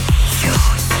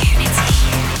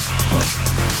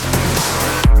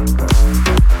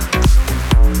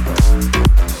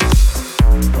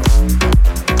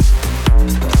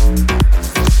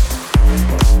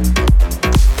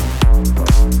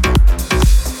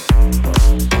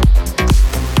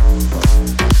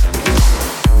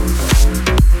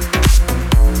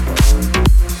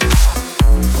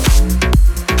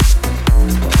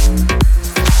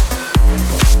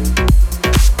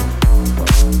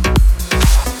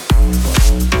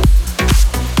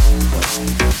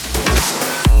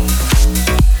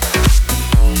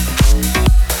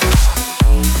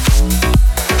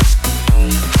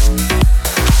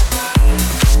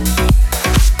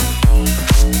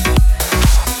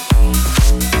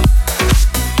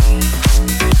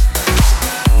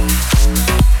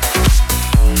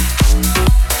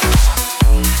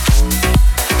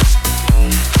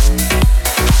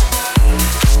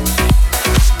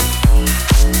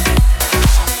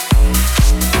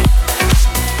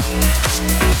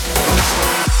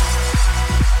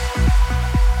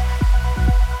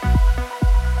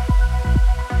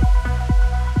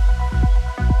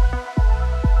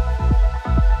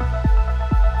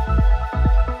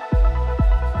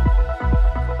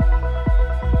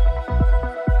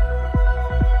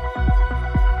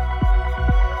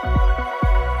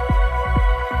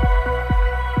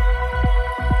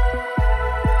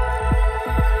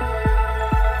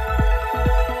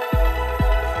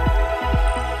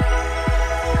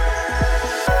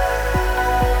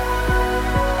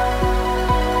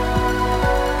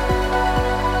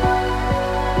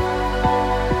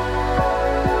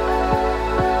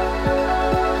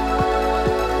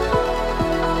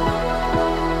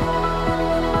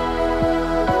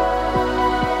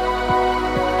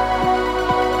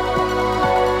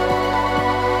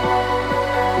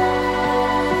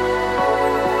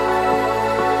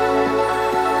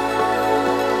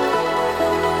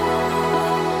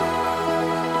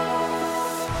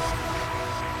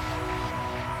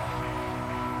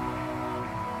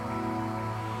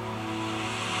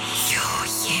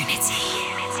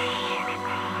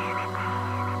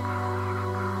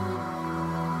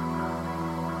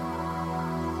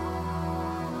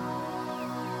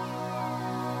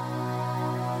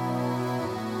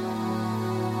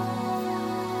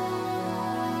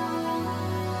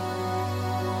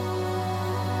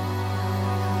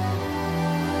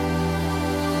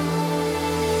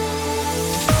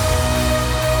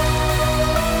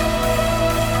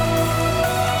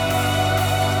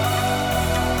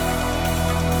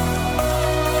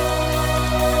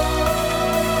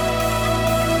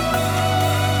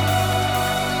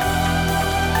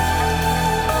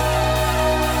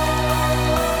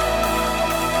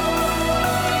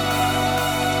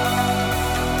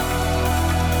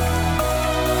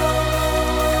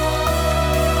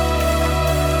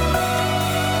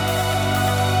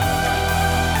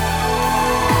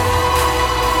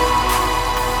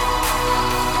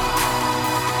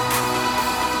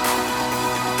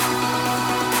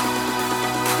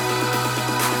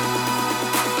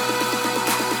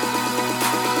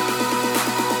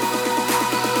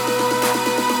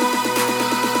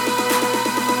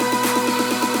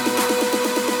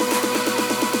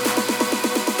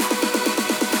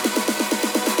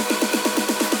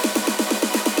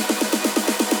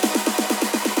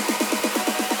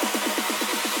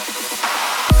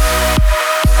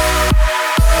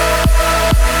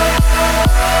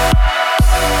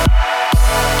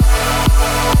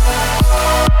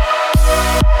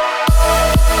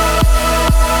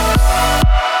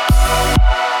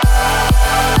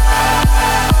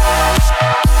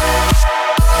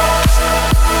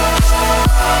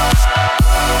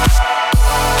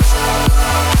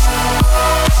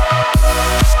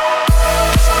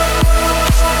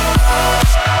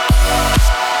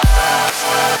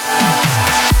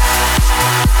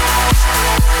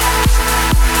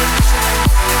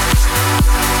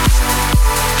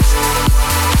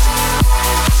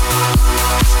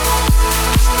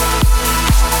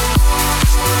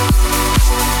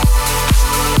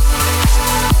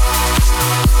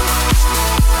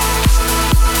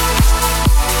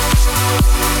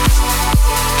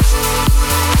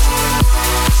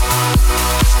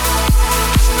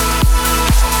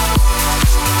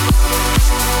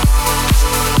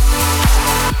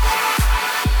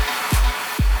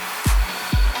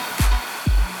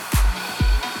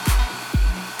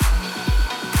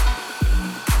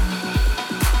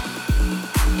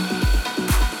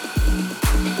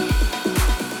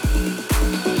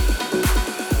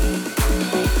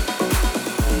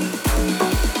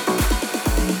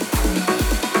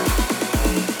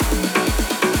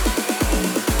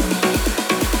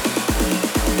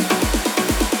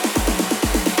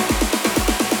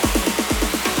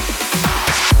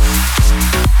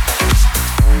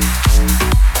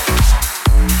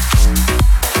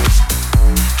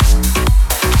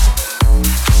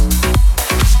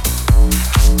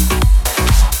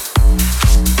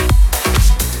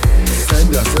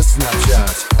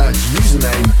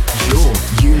 Reclaim your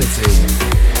unity.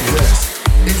 This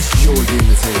is your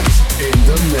unity in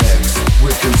the mix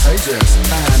with Contagious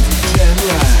and Jem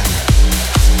Lang.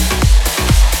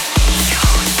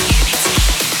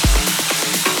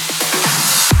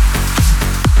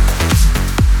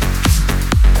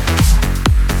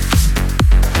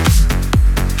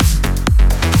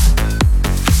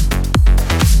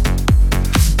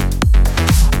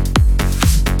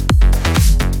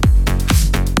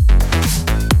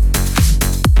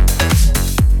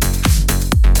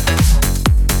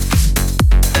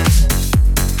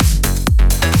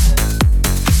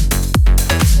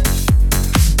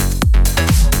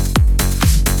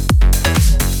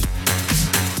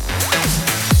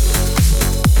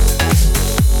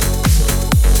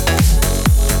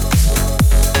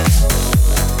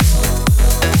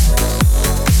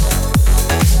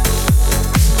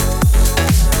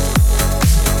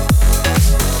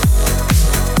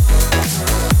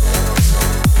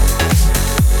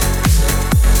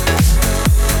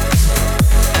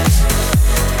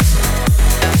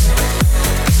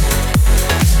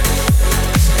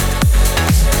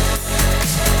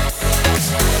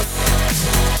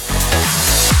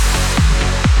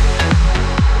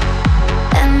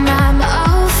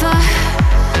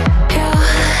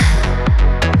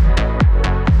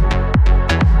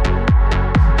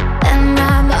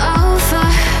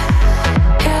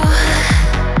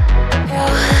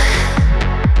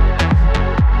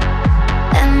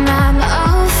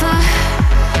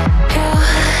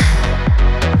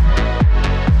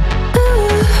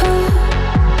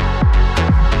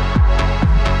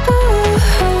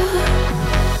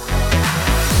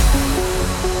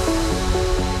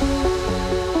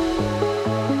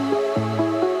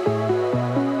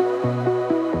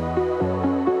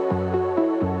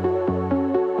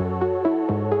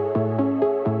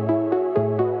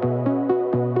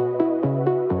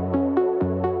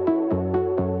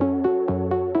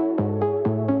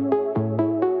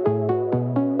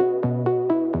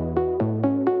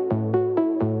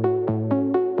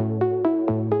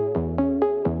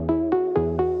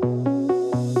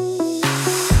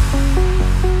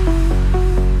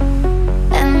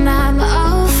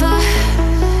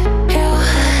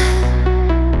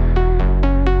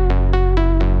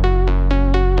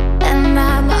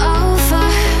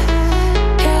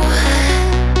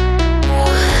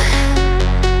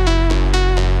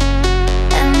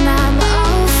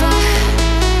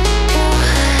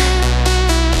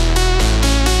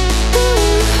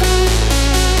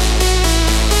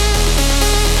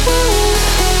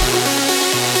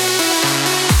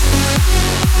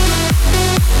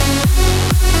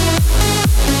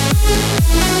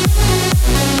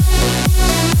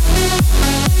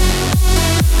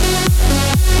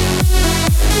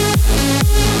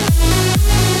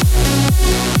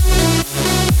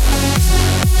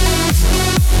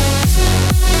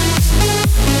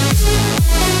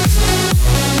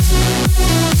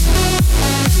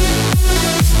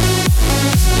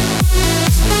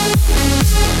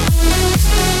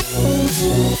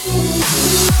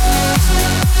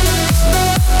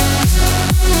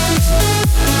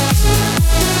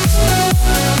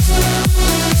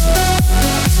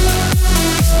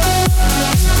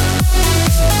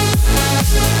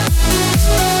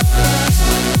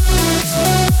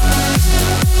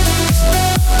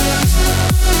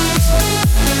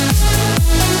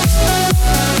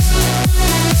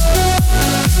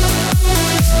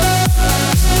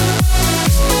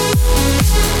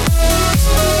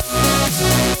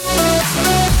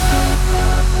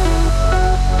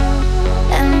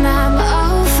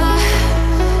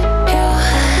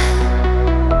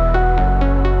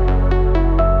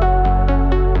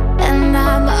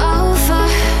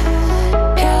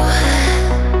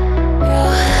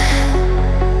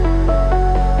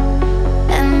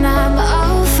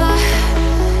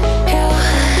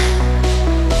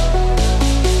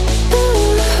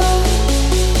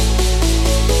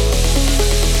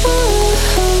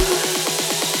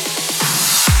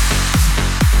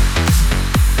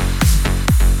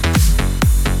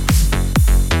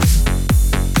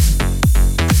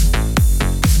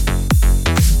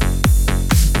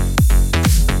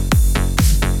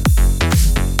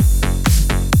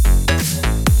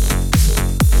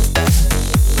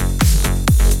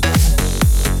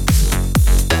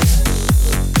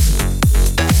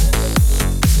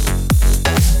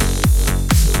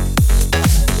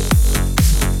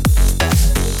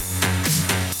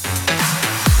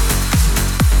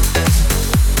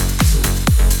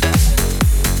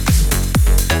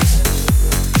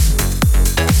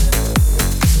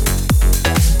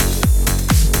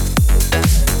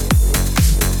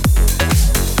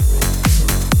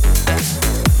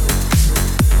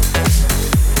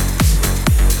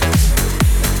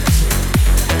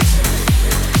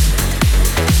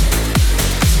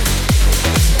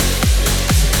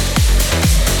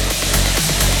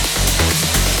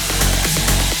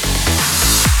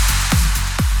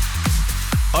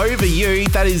 you.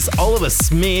 That is Oliver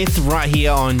Smith right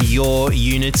here on Your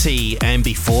Unity. And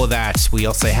before that, we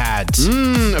also had...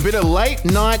 a bit of late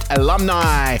night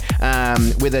Alumni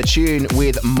with a tune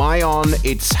with Myon.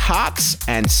 It's Hearts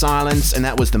and Silence, and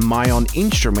that was the Myon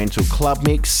instrumental club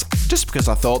mix. Just because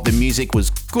I thought the music was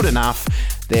good enough,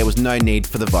 there was no need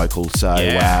for the vocals. So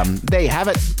there you have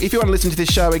it. If you want to listen to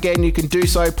this show again, you can do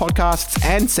so, podcasts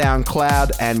and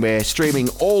SoundCloud, and we're streaming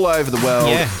all over the world.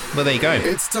 Yeah, well, there you go.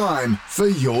 It's time for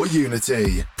Your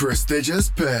Unity Prestigious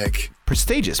Pick.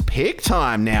 Prestigious pick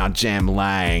time now, Jem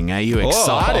Lang. Are you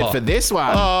excited for this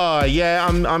one? Oh, yeah,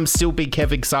 I'm still big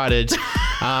Kev excited.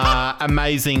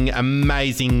 Amazing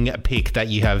pick that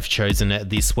you have chosen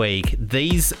this week.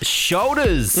 These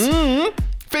Shoulders.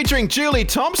 Featuring Julie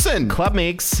Thompson. Club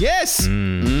mix. Yes.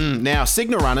 Now,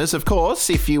 Signalrunners, of course,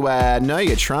 if you know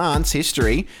your trance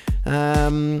history,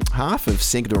 half of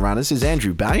Signalrunners is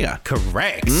Andrew Bayer.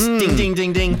 Correct. Ding, ding,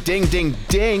 ding, ding. Ding, ding,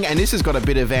 ding. And this has got a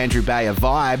bit of Andrew Bayer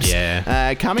vibes.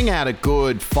 Yeah. Coming out a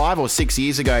good 5 or 6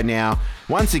 years ago now.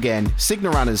 Once again,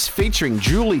 Signalrunners featuring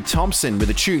Julie Thompson with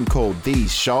a tune called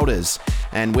These Shoulders.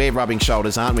 And we're rubbing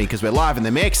shoulders, aren't we? Because we're live in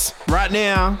the mix. Right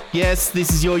now, yes, this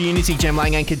is Your Unity, Jem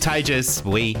Lang and Contagious.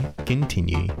 We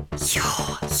continue.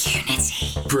 Your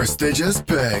Unity. Prestigious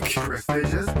Pick.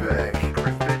 Prestigious Pick.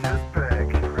 Prestigious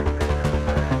Pick.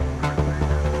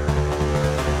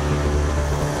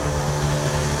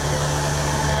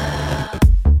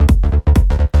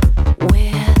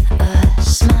 With a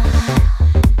smile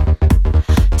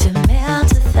to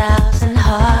melt 1,000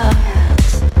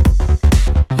 hearts,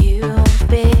 you've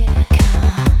become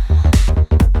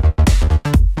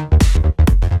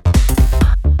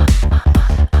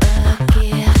a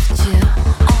gift to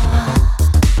all.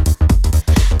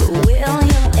 But will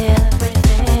your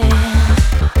everything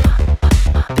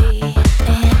be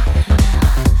enough?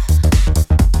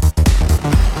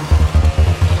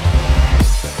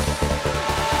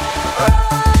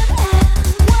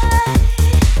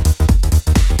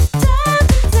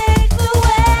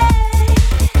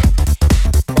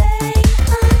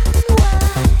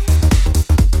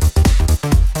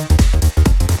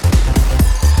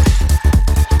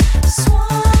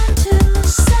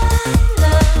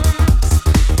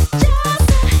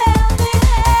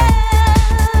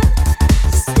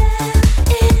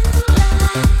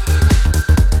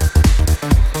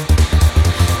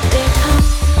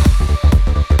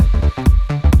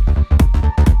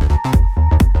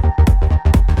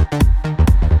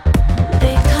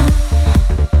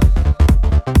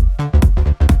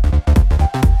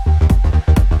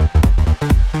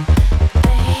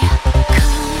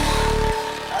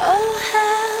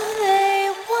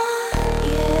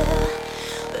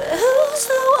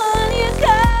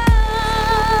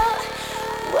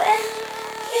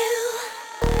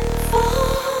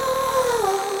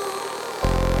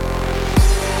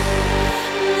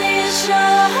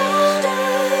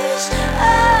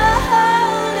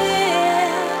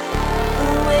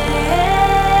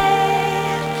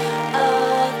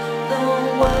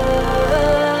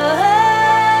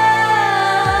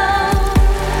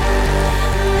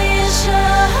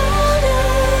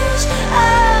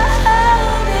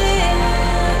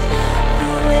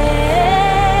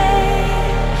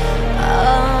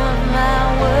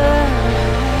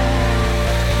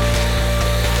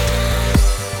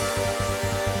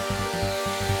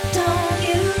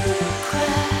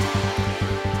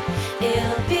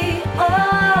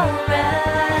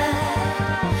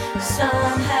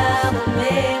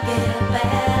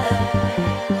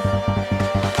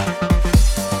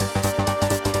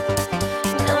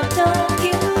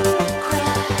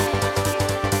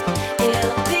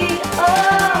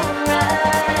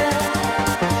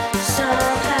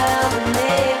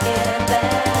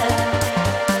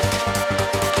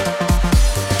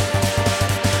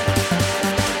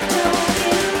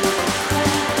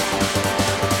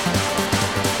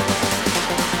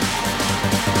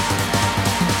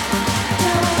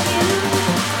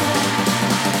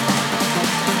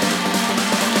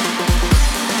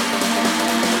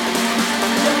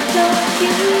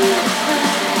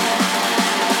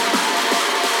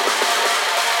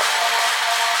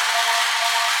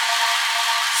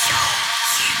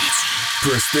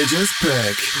 Prestigious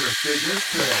Pick. Prestigious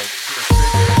Pick. Prestigious Pick.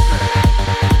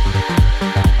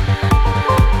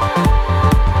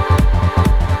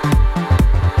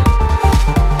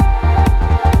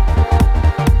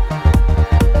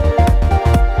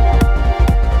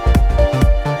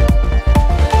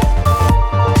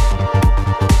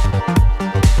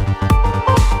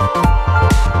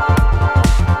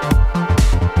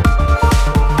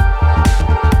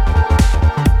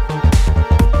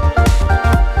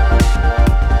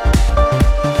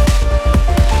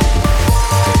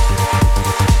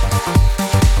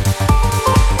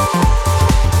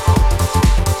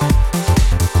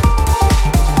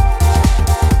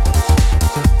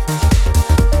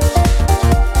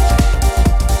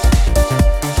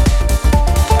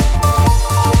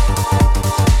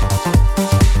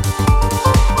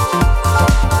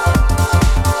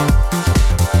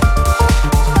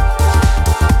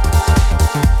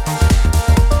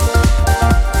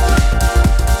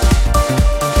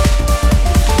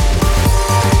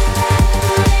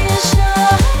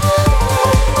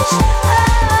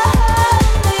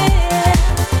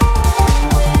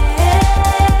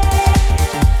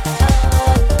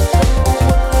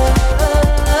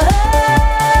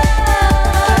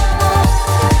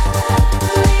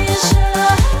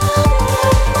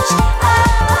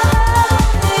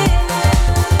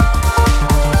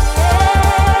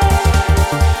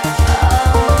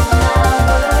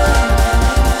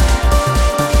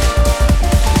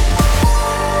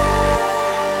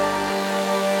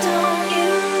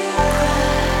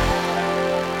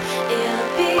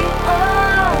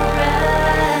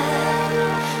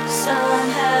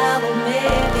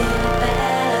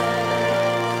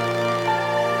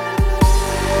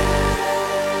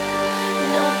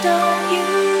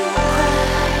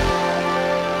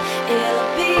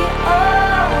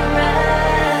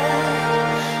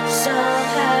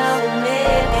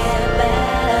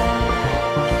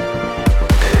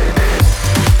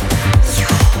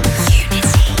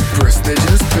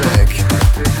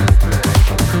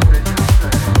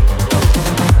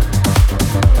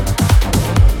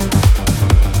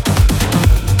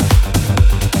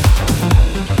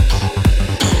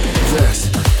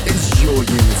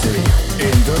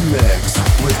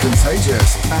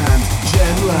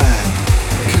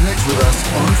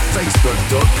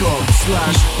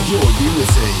 your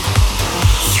unity.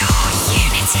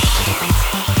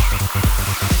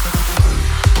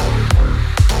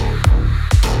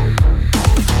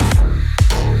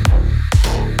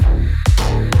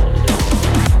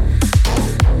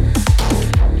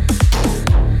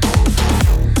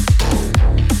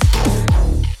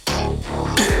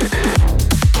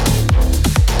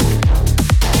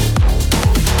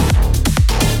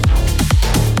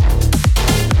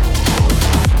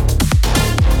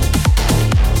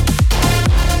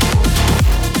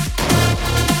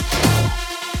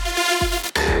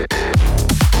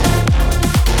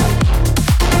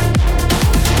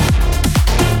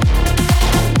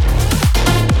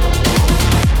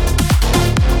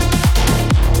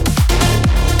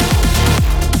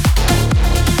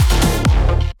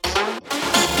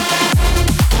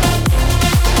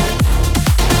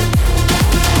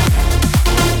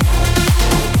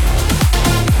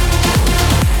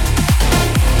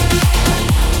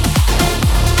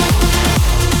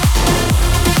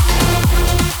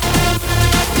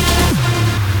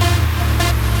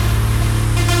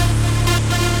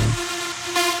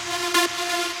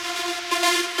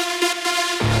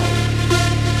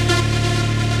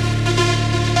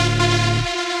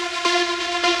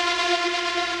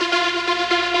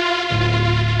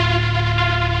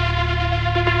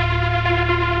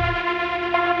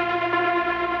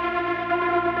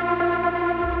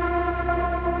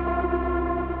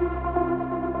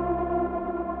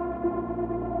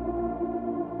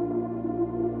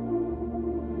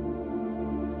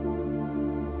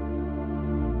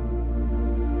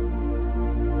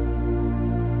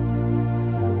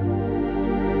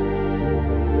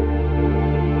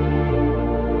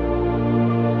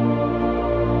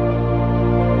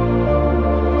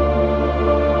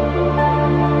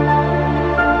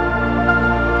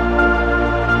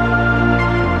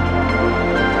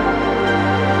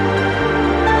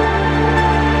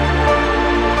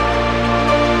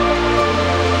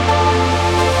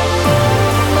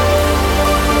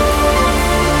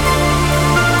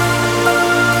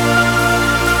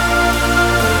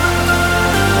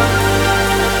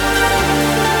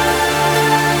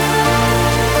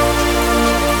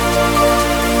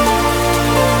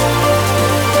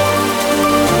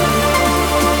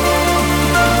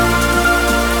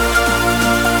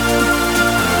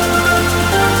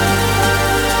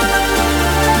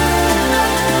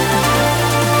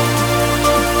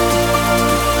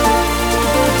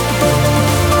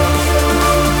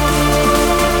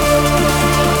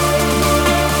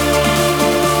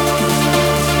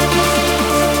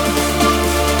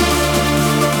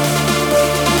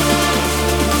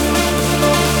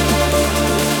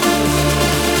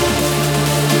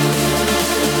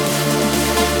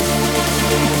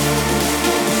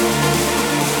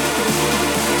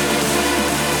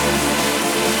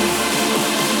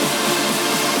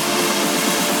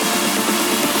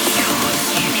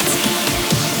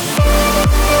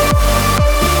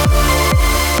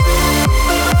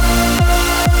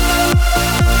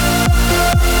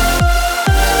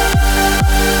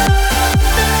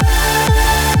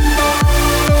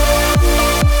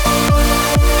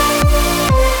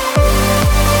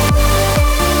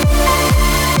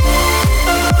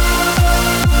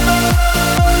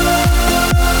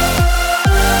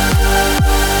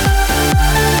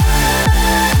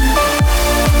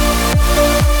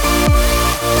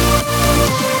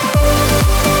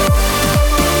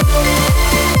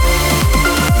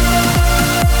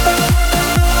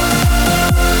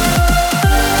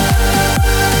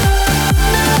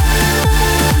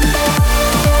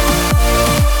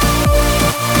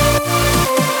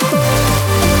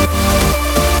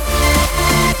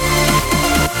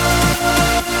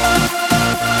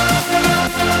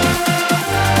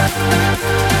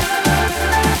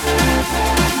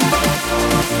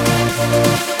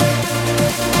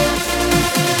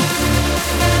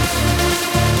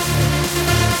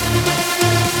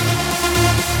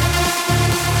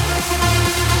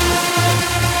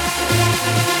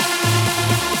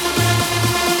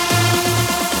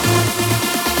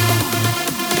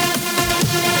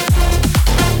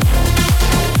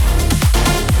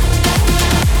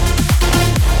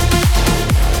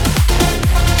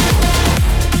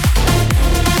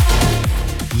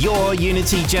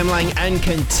 Unity, Jem Lang, and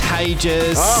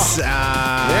Contagious. Yes.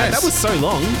 That was so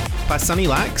long. by Sunny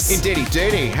Lax. Indeedy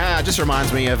doody. Just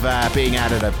reminds me of being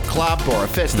out at a club or a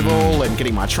festival and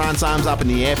getting my trance arms up in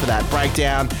the air for that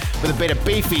breakdown with a bit of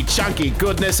beefy, chunky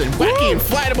goodness and wacky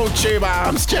inflatable tube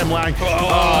arms, Jem Lang.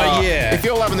 Oh, yeah. If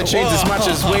you're loving the tunes as much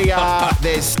as we are,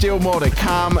 there's still more to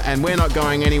come and we're not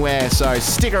going anywhere, so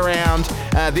stick around.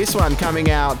 This one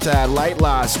coming out late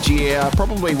last year,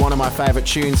 probably one of my favourite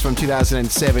tunes from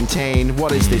 2017.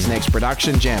 What is this next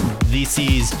production, Jem? This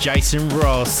is Jason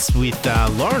Ross with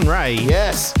Lauren Ray.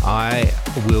 Yes. I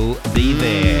Will Be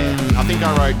There. I think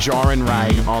I wrote Joran Ray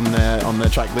on the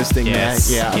track listing there.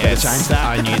 Yeah, I better change that.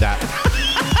 I knew that.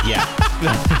 Yeah.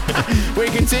 We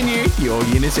continue your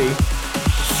Unity.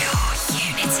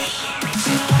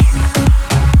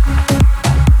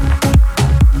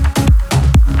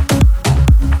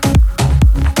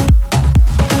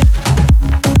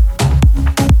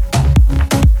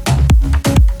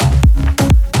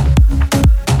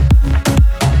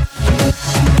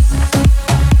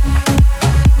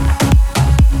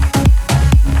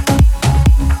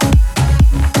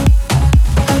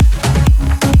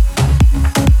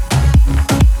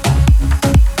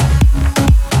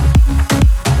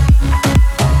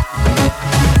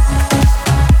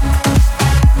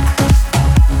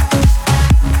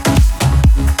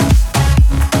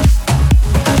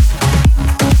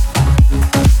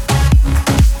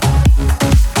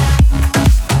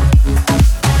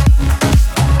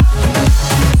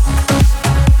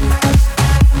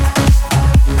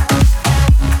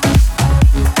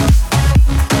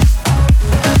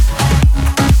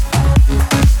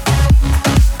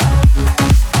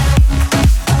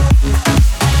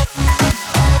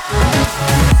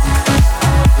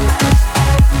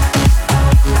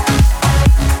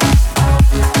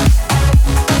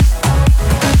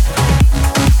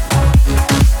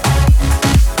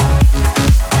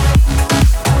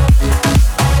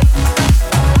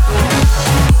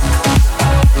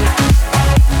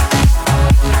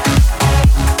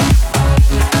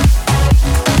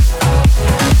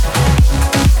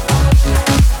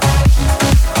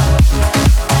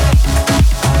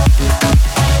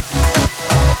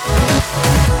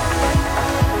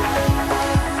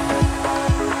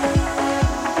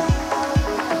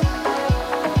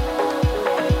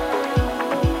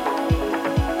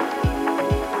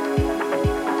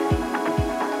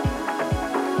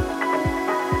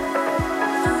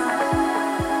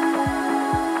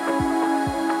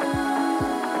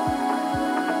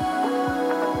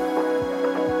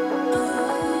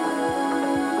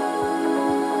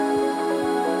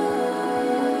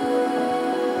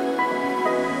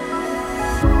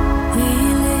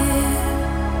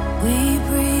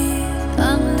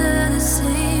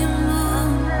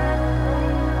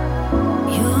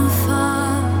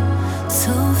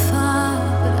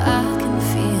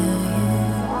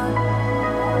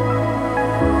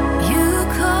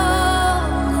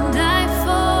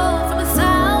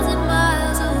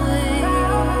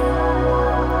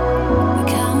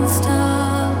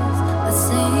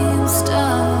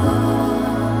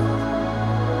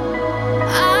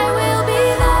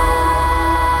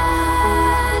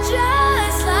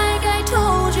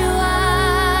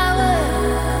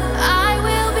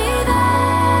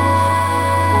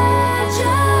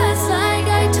 Just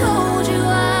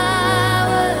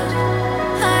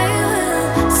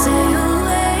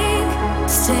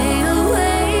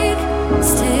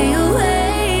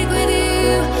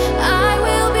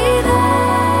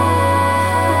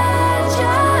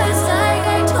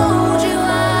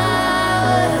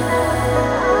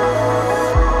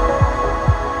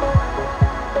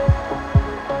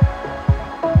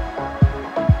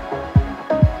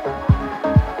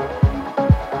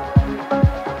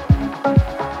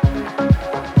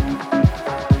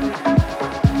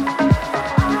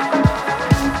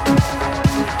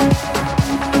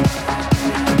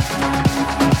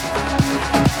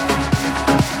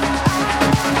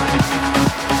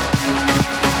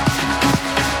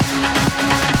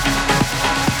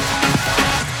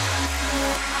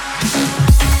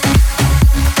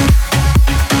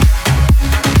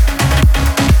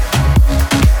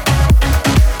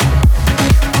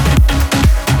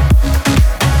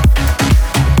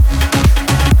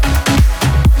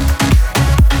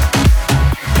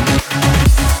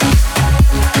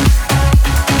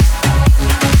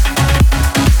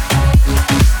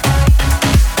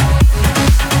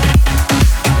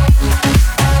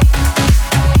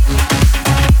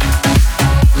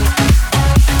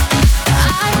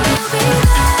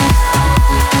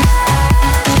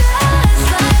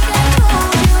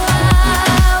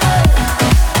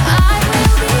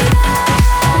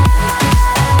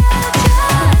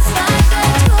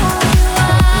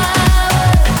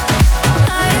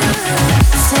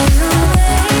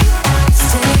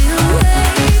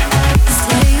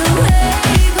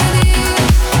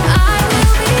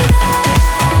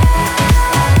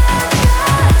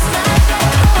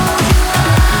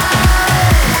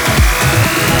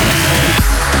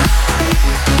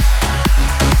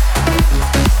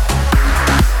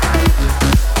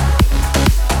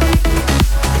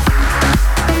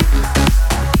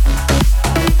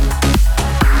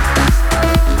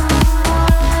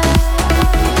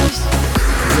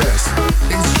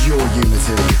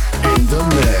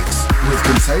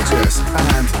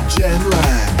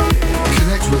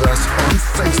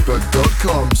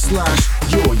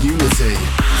facebook.com/yourunity.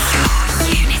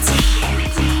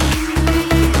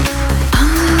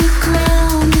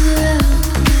 Underground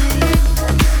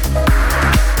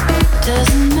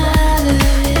doesn't matter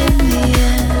in the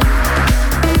end.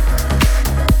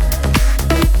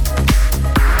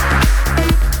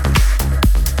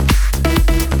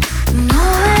 No,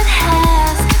 it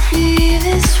has to be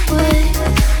this way.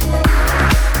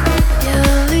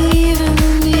 You're leaving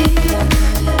me.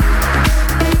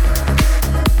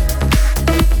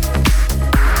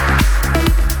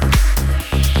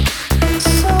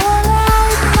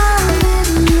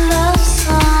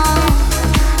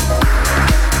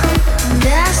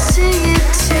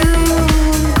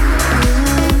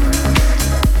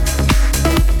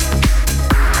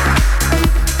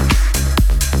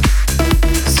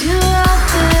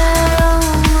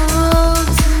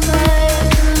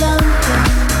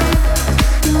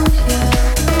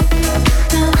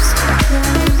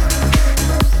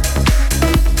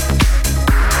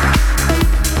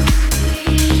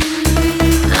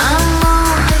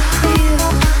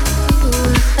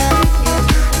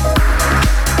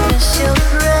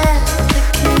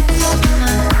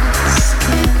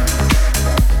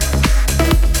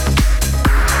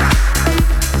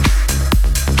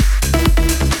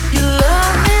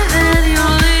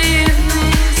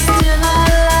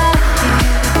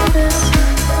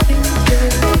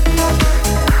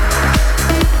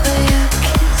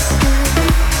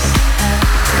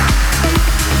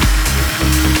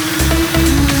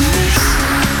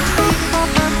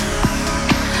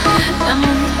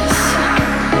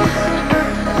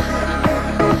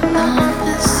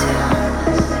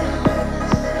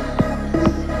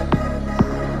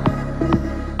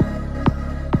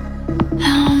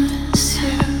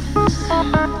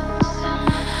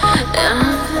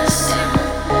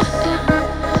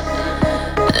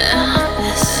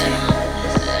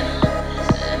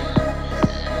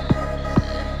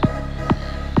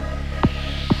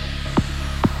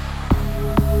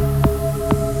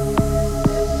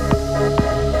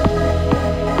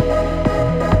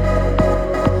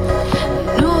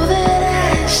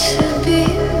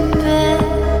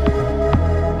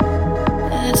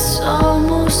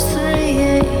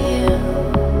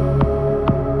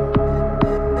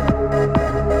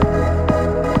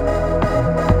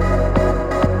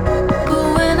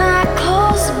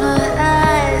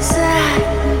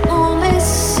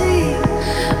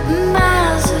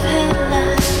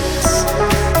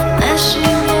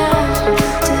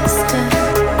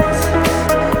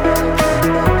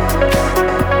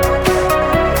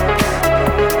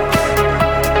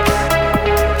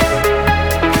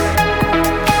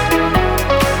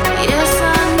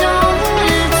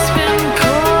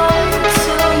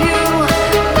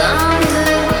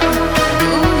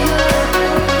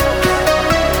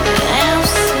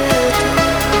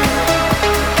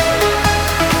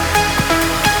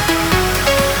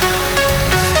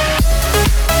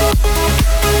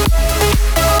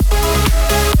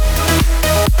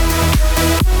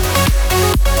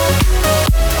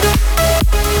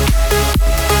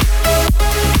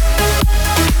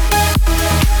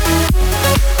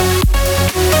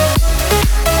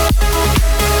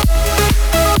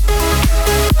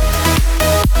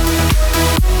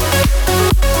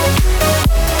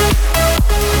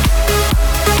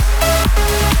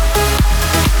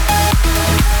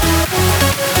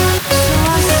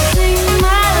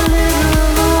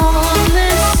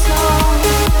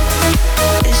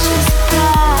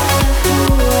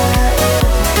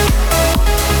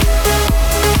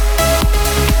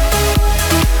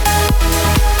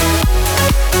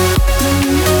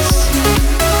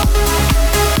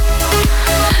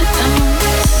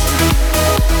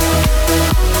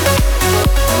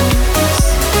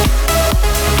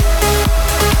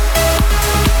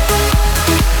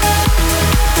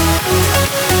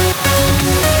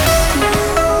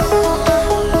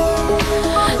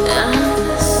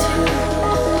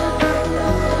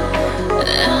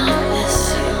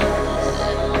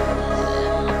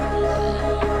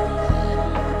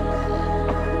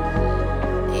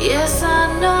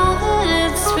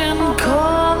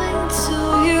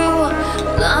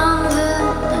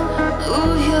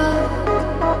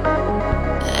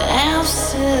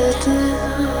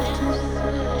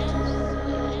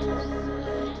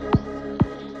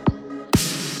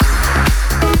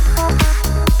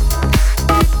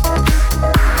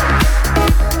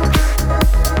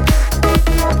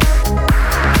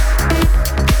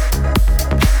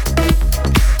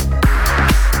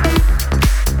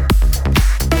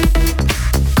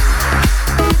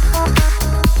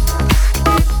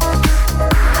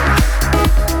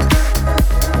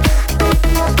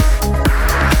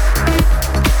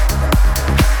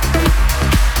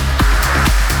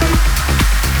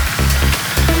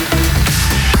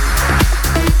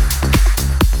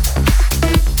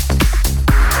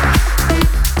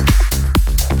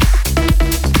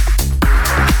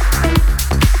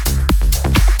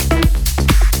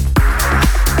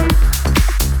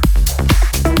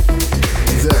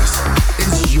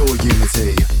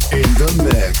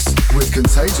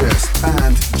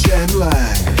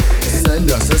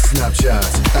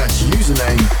 Snapchat at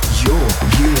username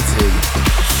YourUnity.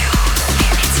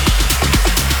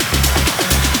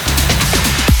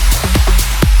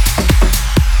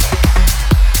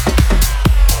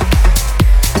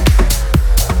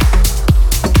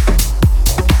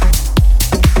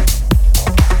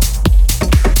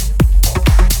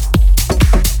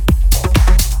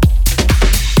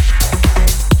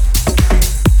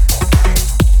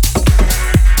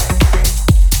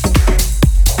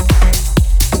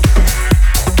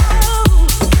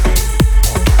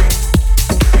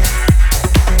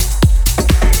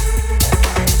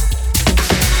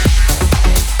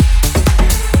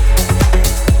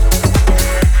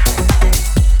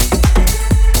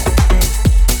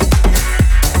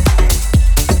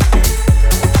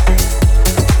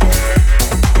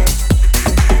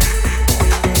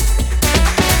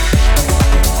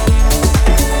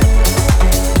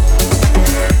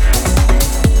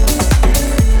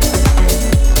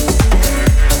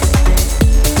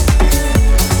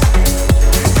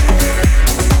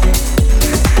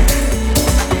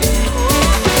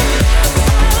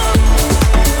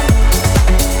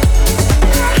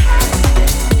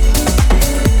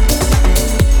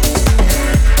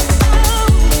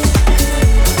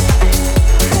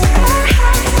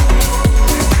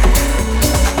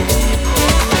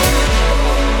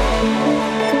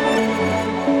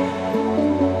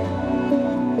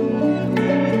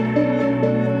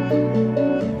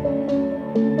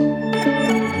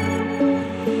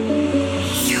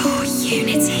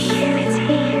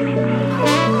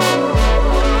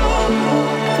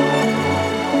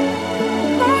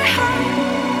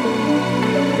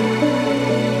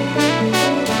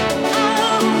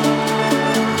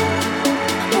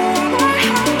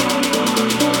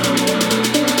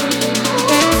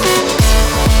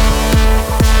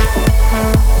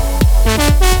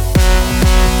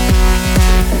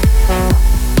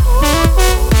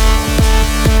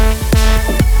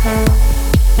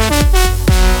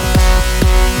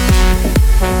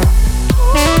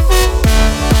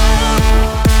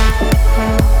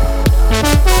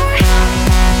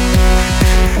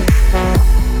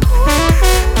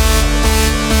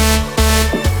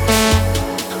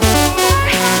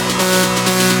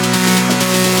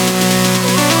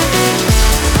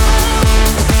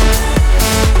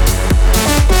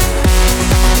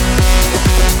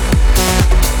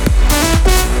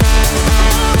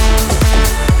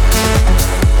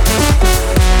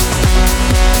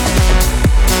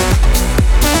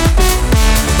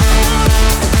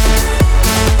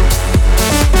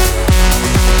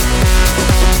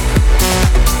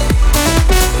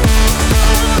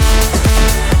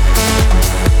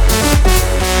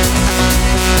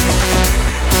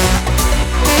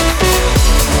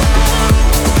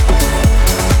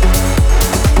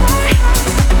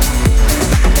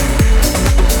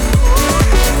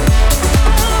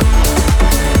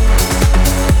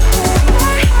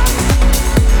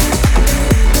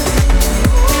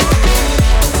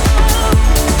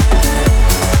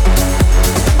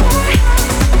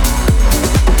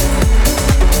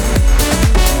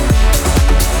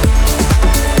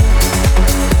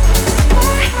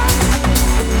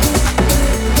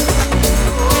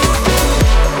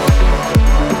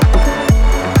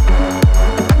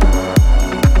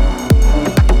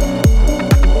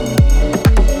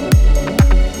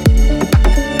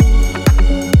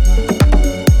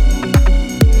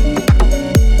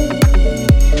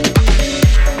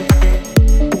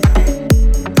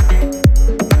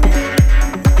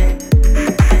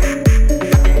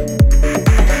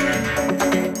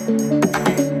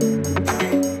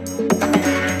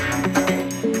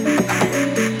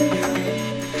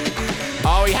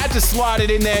 slide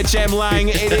it in there, Jem Lang.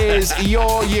 It is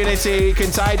your Unity,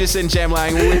 Contagious and Jem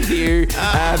Lang with you.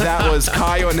 That was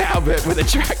Kyle and Albert with a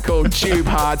track called Tube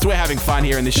Hearts. We're having fun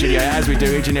here in the studio as we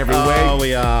do each and every week. Oh,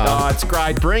 we are. Oh, it's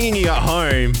great. Bringing you at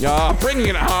home. Oh, bringing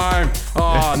it home.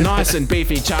 Oh, nice and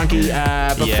beefy, chunky.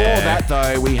 Before that,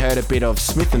 though, we heard a bit of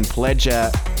Smith and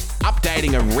Pledger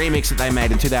updating a remix that they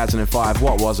made in 2005.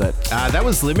 What was it? That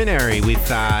was Luminary with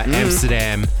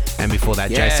Amsterdam. And before that,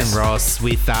 Jason Ross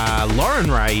with Lauren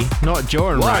Ray, not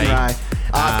Joran Ray.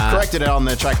 I've corrected it on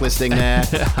the track listing there.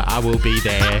 I will be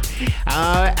there.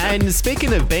 And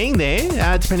speaking of being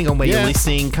there, depending on where you're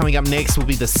listening, coming up next will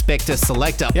be the Spectre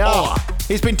Selector. Yeah.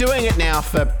 He's been doing it now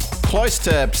for close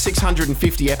to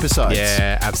 650 episodes.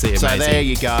 Yeah, absolutely amazing. So there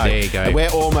you go. There you go. We're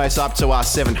almost up to our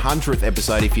 700th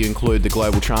episode if you include the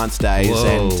Global Trance Days.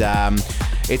 Whoa. And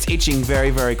It's itching very,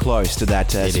 very close to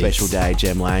that special day,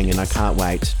 Jem Lang, and I can't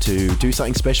wait to do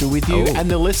something special with you and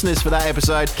the listeners for that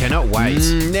episode. Cannot wait.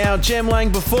 Now, Jem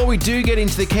Lang, before we do get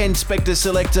into the Ken Spector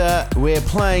Selector, we're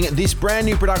playing this brand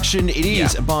new production. It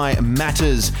is by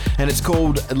Matters, and it's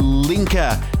called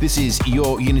Linker. This is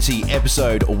Your Unity,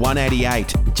 episode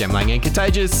 188. Jem Lang and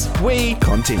Contagious. We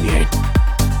continue.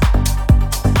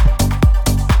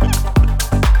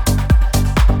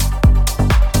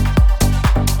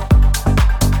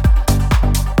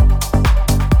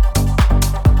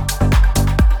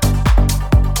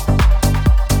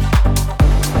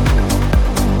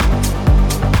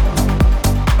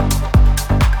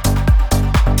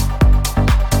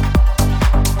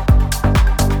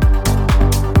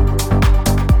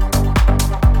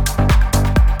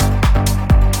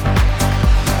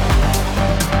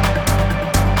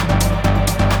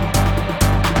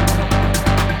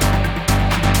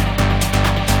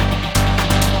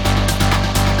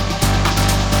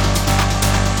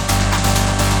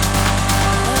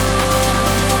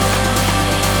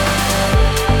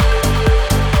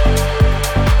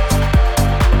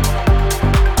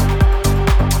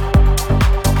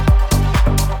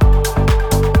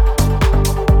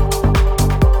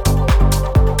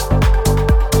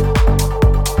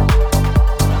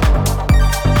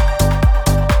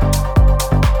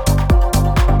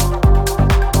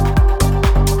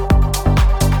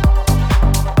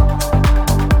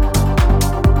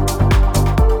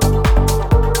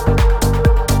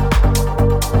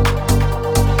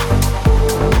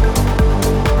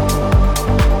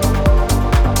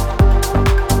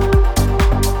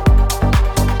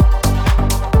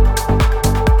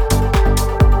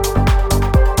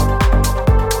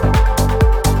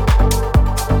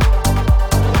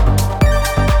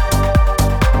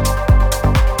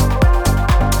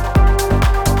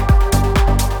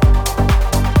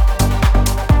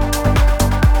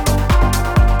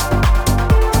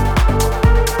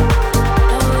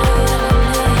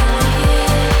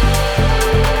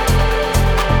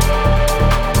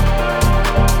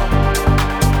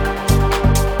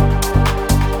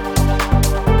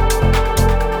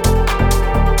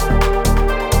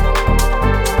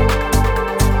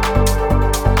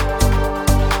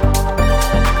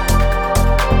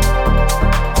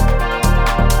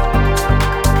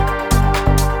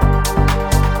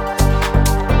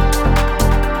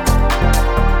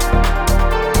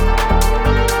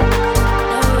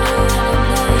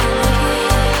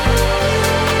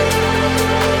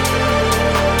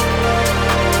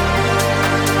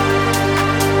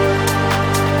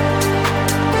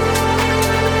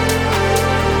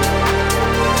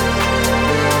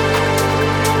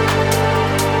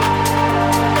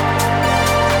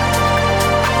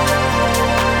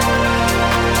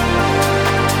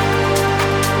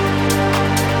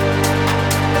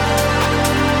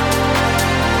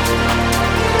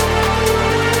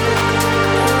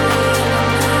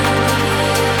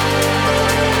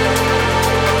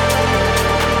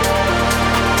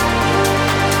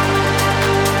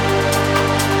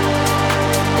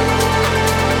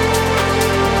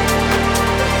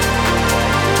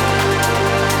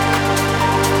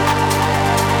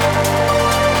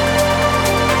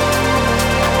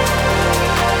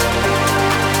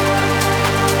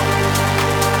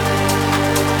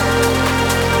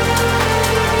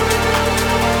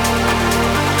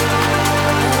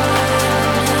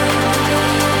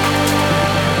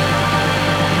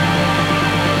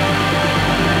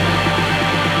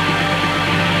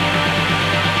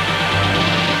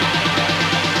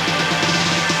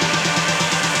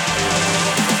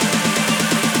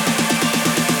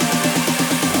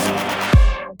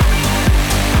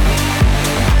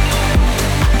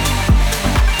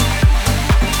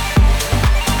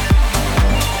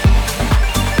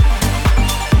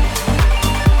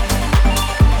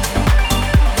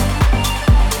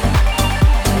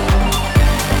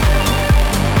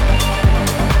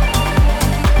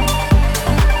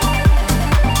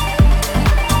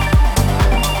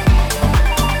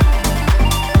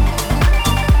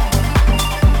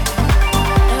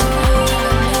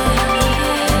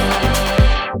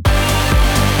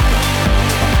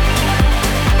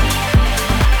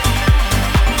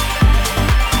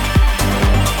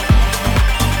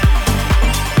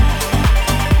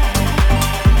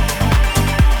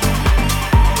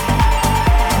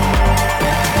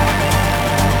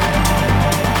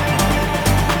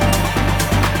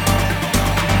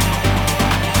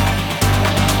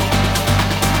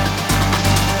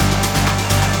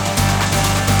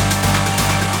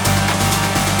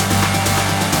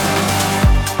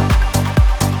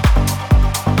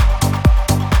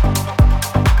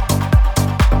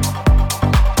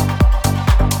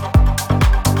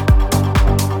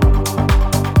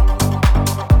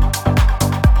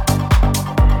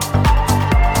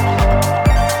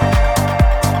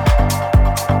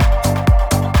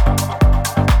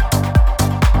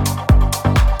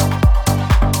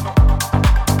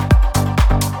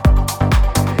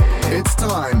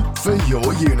 time for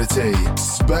your Unity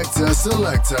Spectre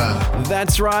Selector.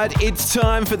 That's right, it's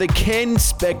time for the Ken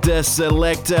Spectre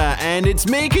Selector, and it's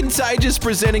me, Contagious,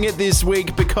 presenting it this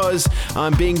week because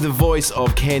I'm being the voice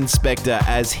of Ken Spectre,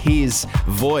 as his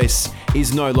voice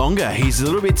is no longer. He's a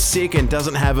little bit sick and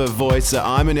doesn't have a voice, so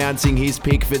I'm announcing his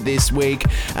pick for this week.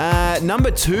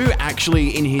 Number 2,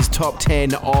 actually, in his top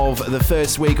 10 of the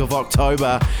first week of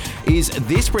October, is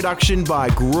this production by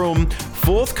Groom,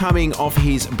 forthcoming off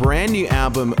his brand new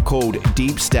album called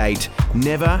Deep State,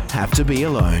 Never Have to Be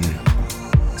Alone.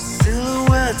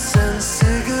 Silhouettes and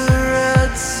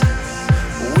cigarettes,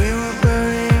 we were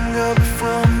burning up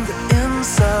from the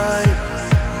inside.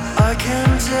 I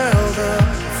can tell the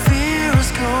fear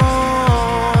is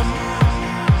gone.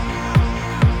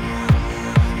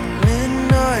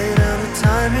 Midnight and the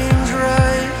timing's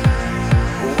right.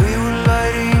 We were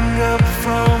lighting up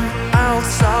from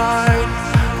outside.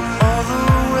 All the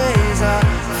ways I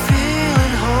feel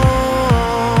at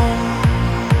home.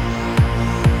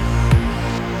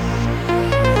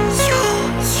 You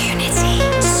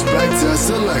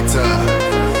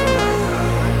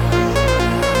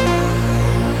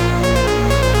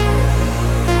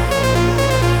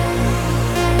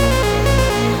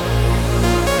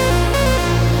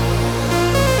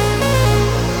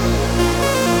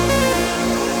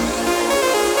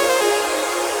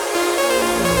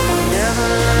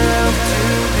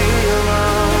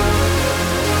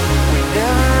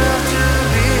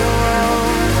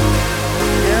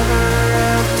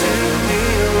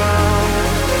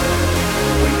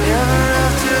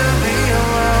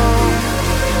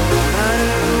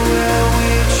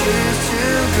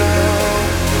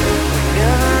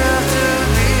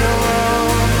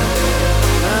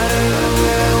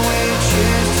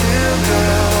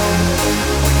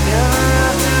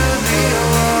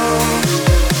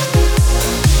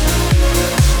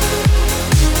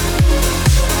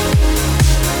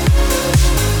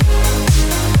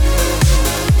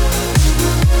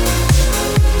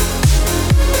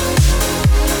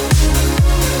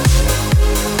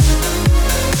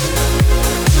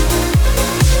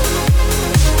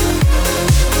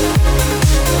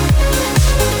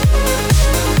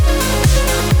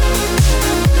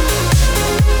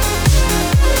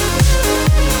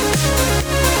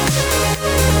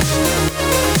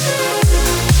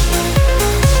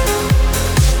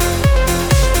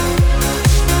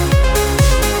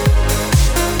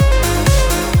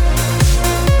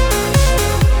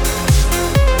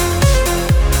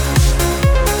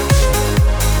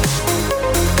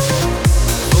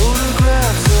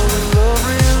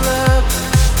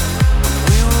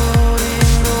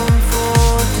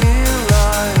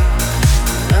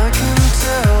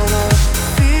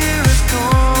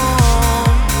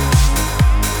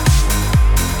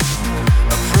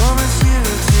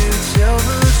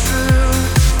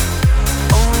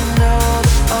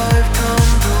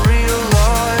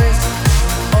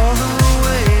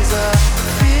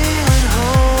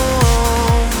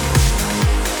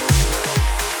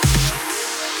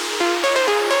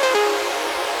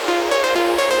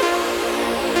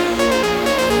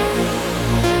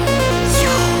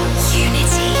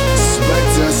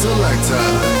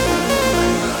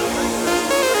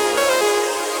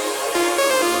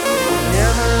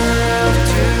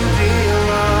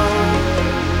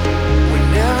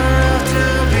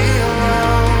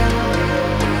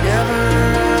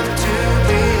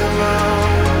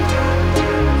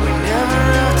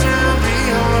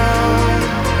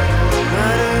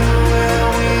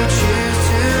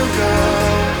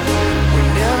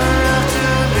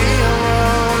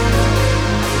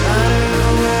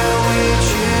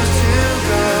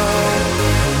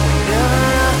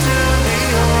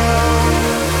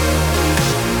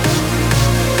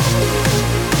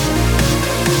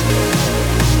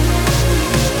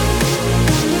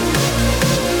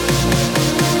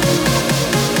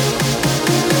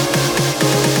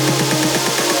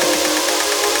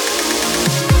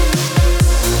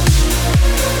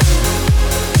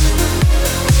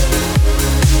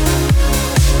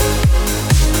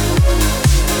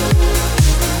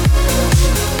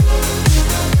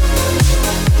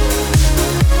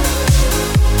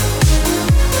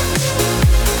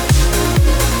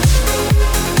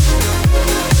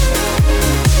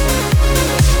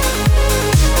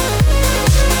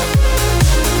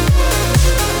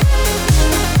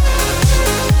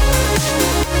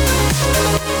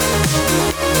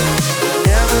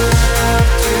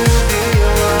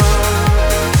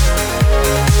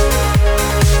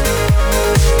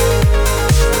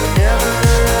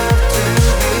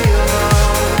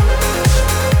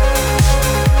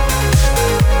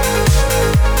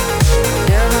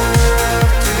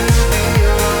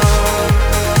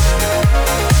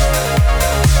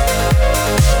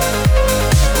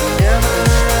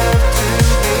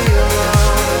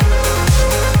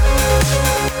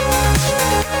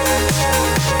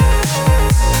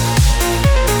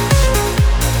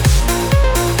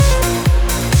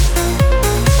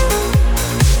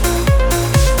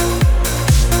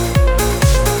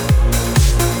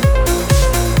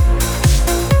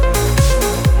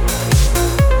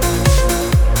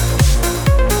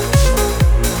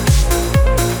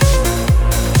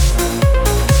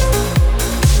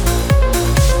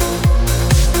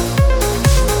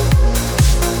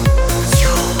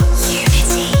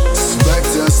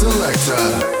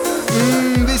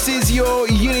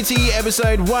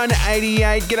episode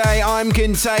 188. G'day, I'm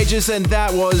Contagious, and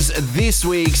that was this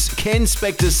week's Ken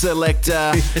Spector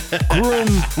Selector, Groom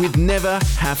with Never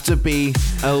Have to Be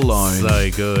Alone. So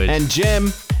good. And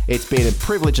Jem, it's been a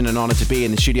privilege and an honour to be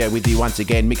in the studio with you once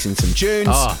again, mixing some tunes.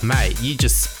 Oh, mate, you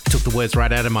just took the words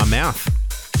right out of my mouth.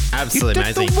 Absolutely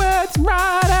amazing. Took the words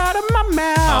right out of my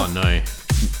mouth. Oh, no.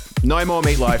 No more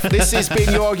meatloaf. This has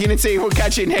been your Unity. We'll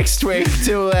catch you next week.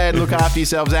 Till then, look after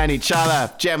yourselves and each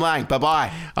other. Jem Lang,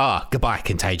 bye-bye. Oh, goodbye,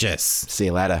 Contagious. See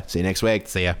you later. See you next week.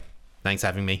 See ya. Thanks for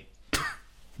having me.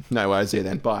 No worries. See you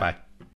then. Bye. Bye.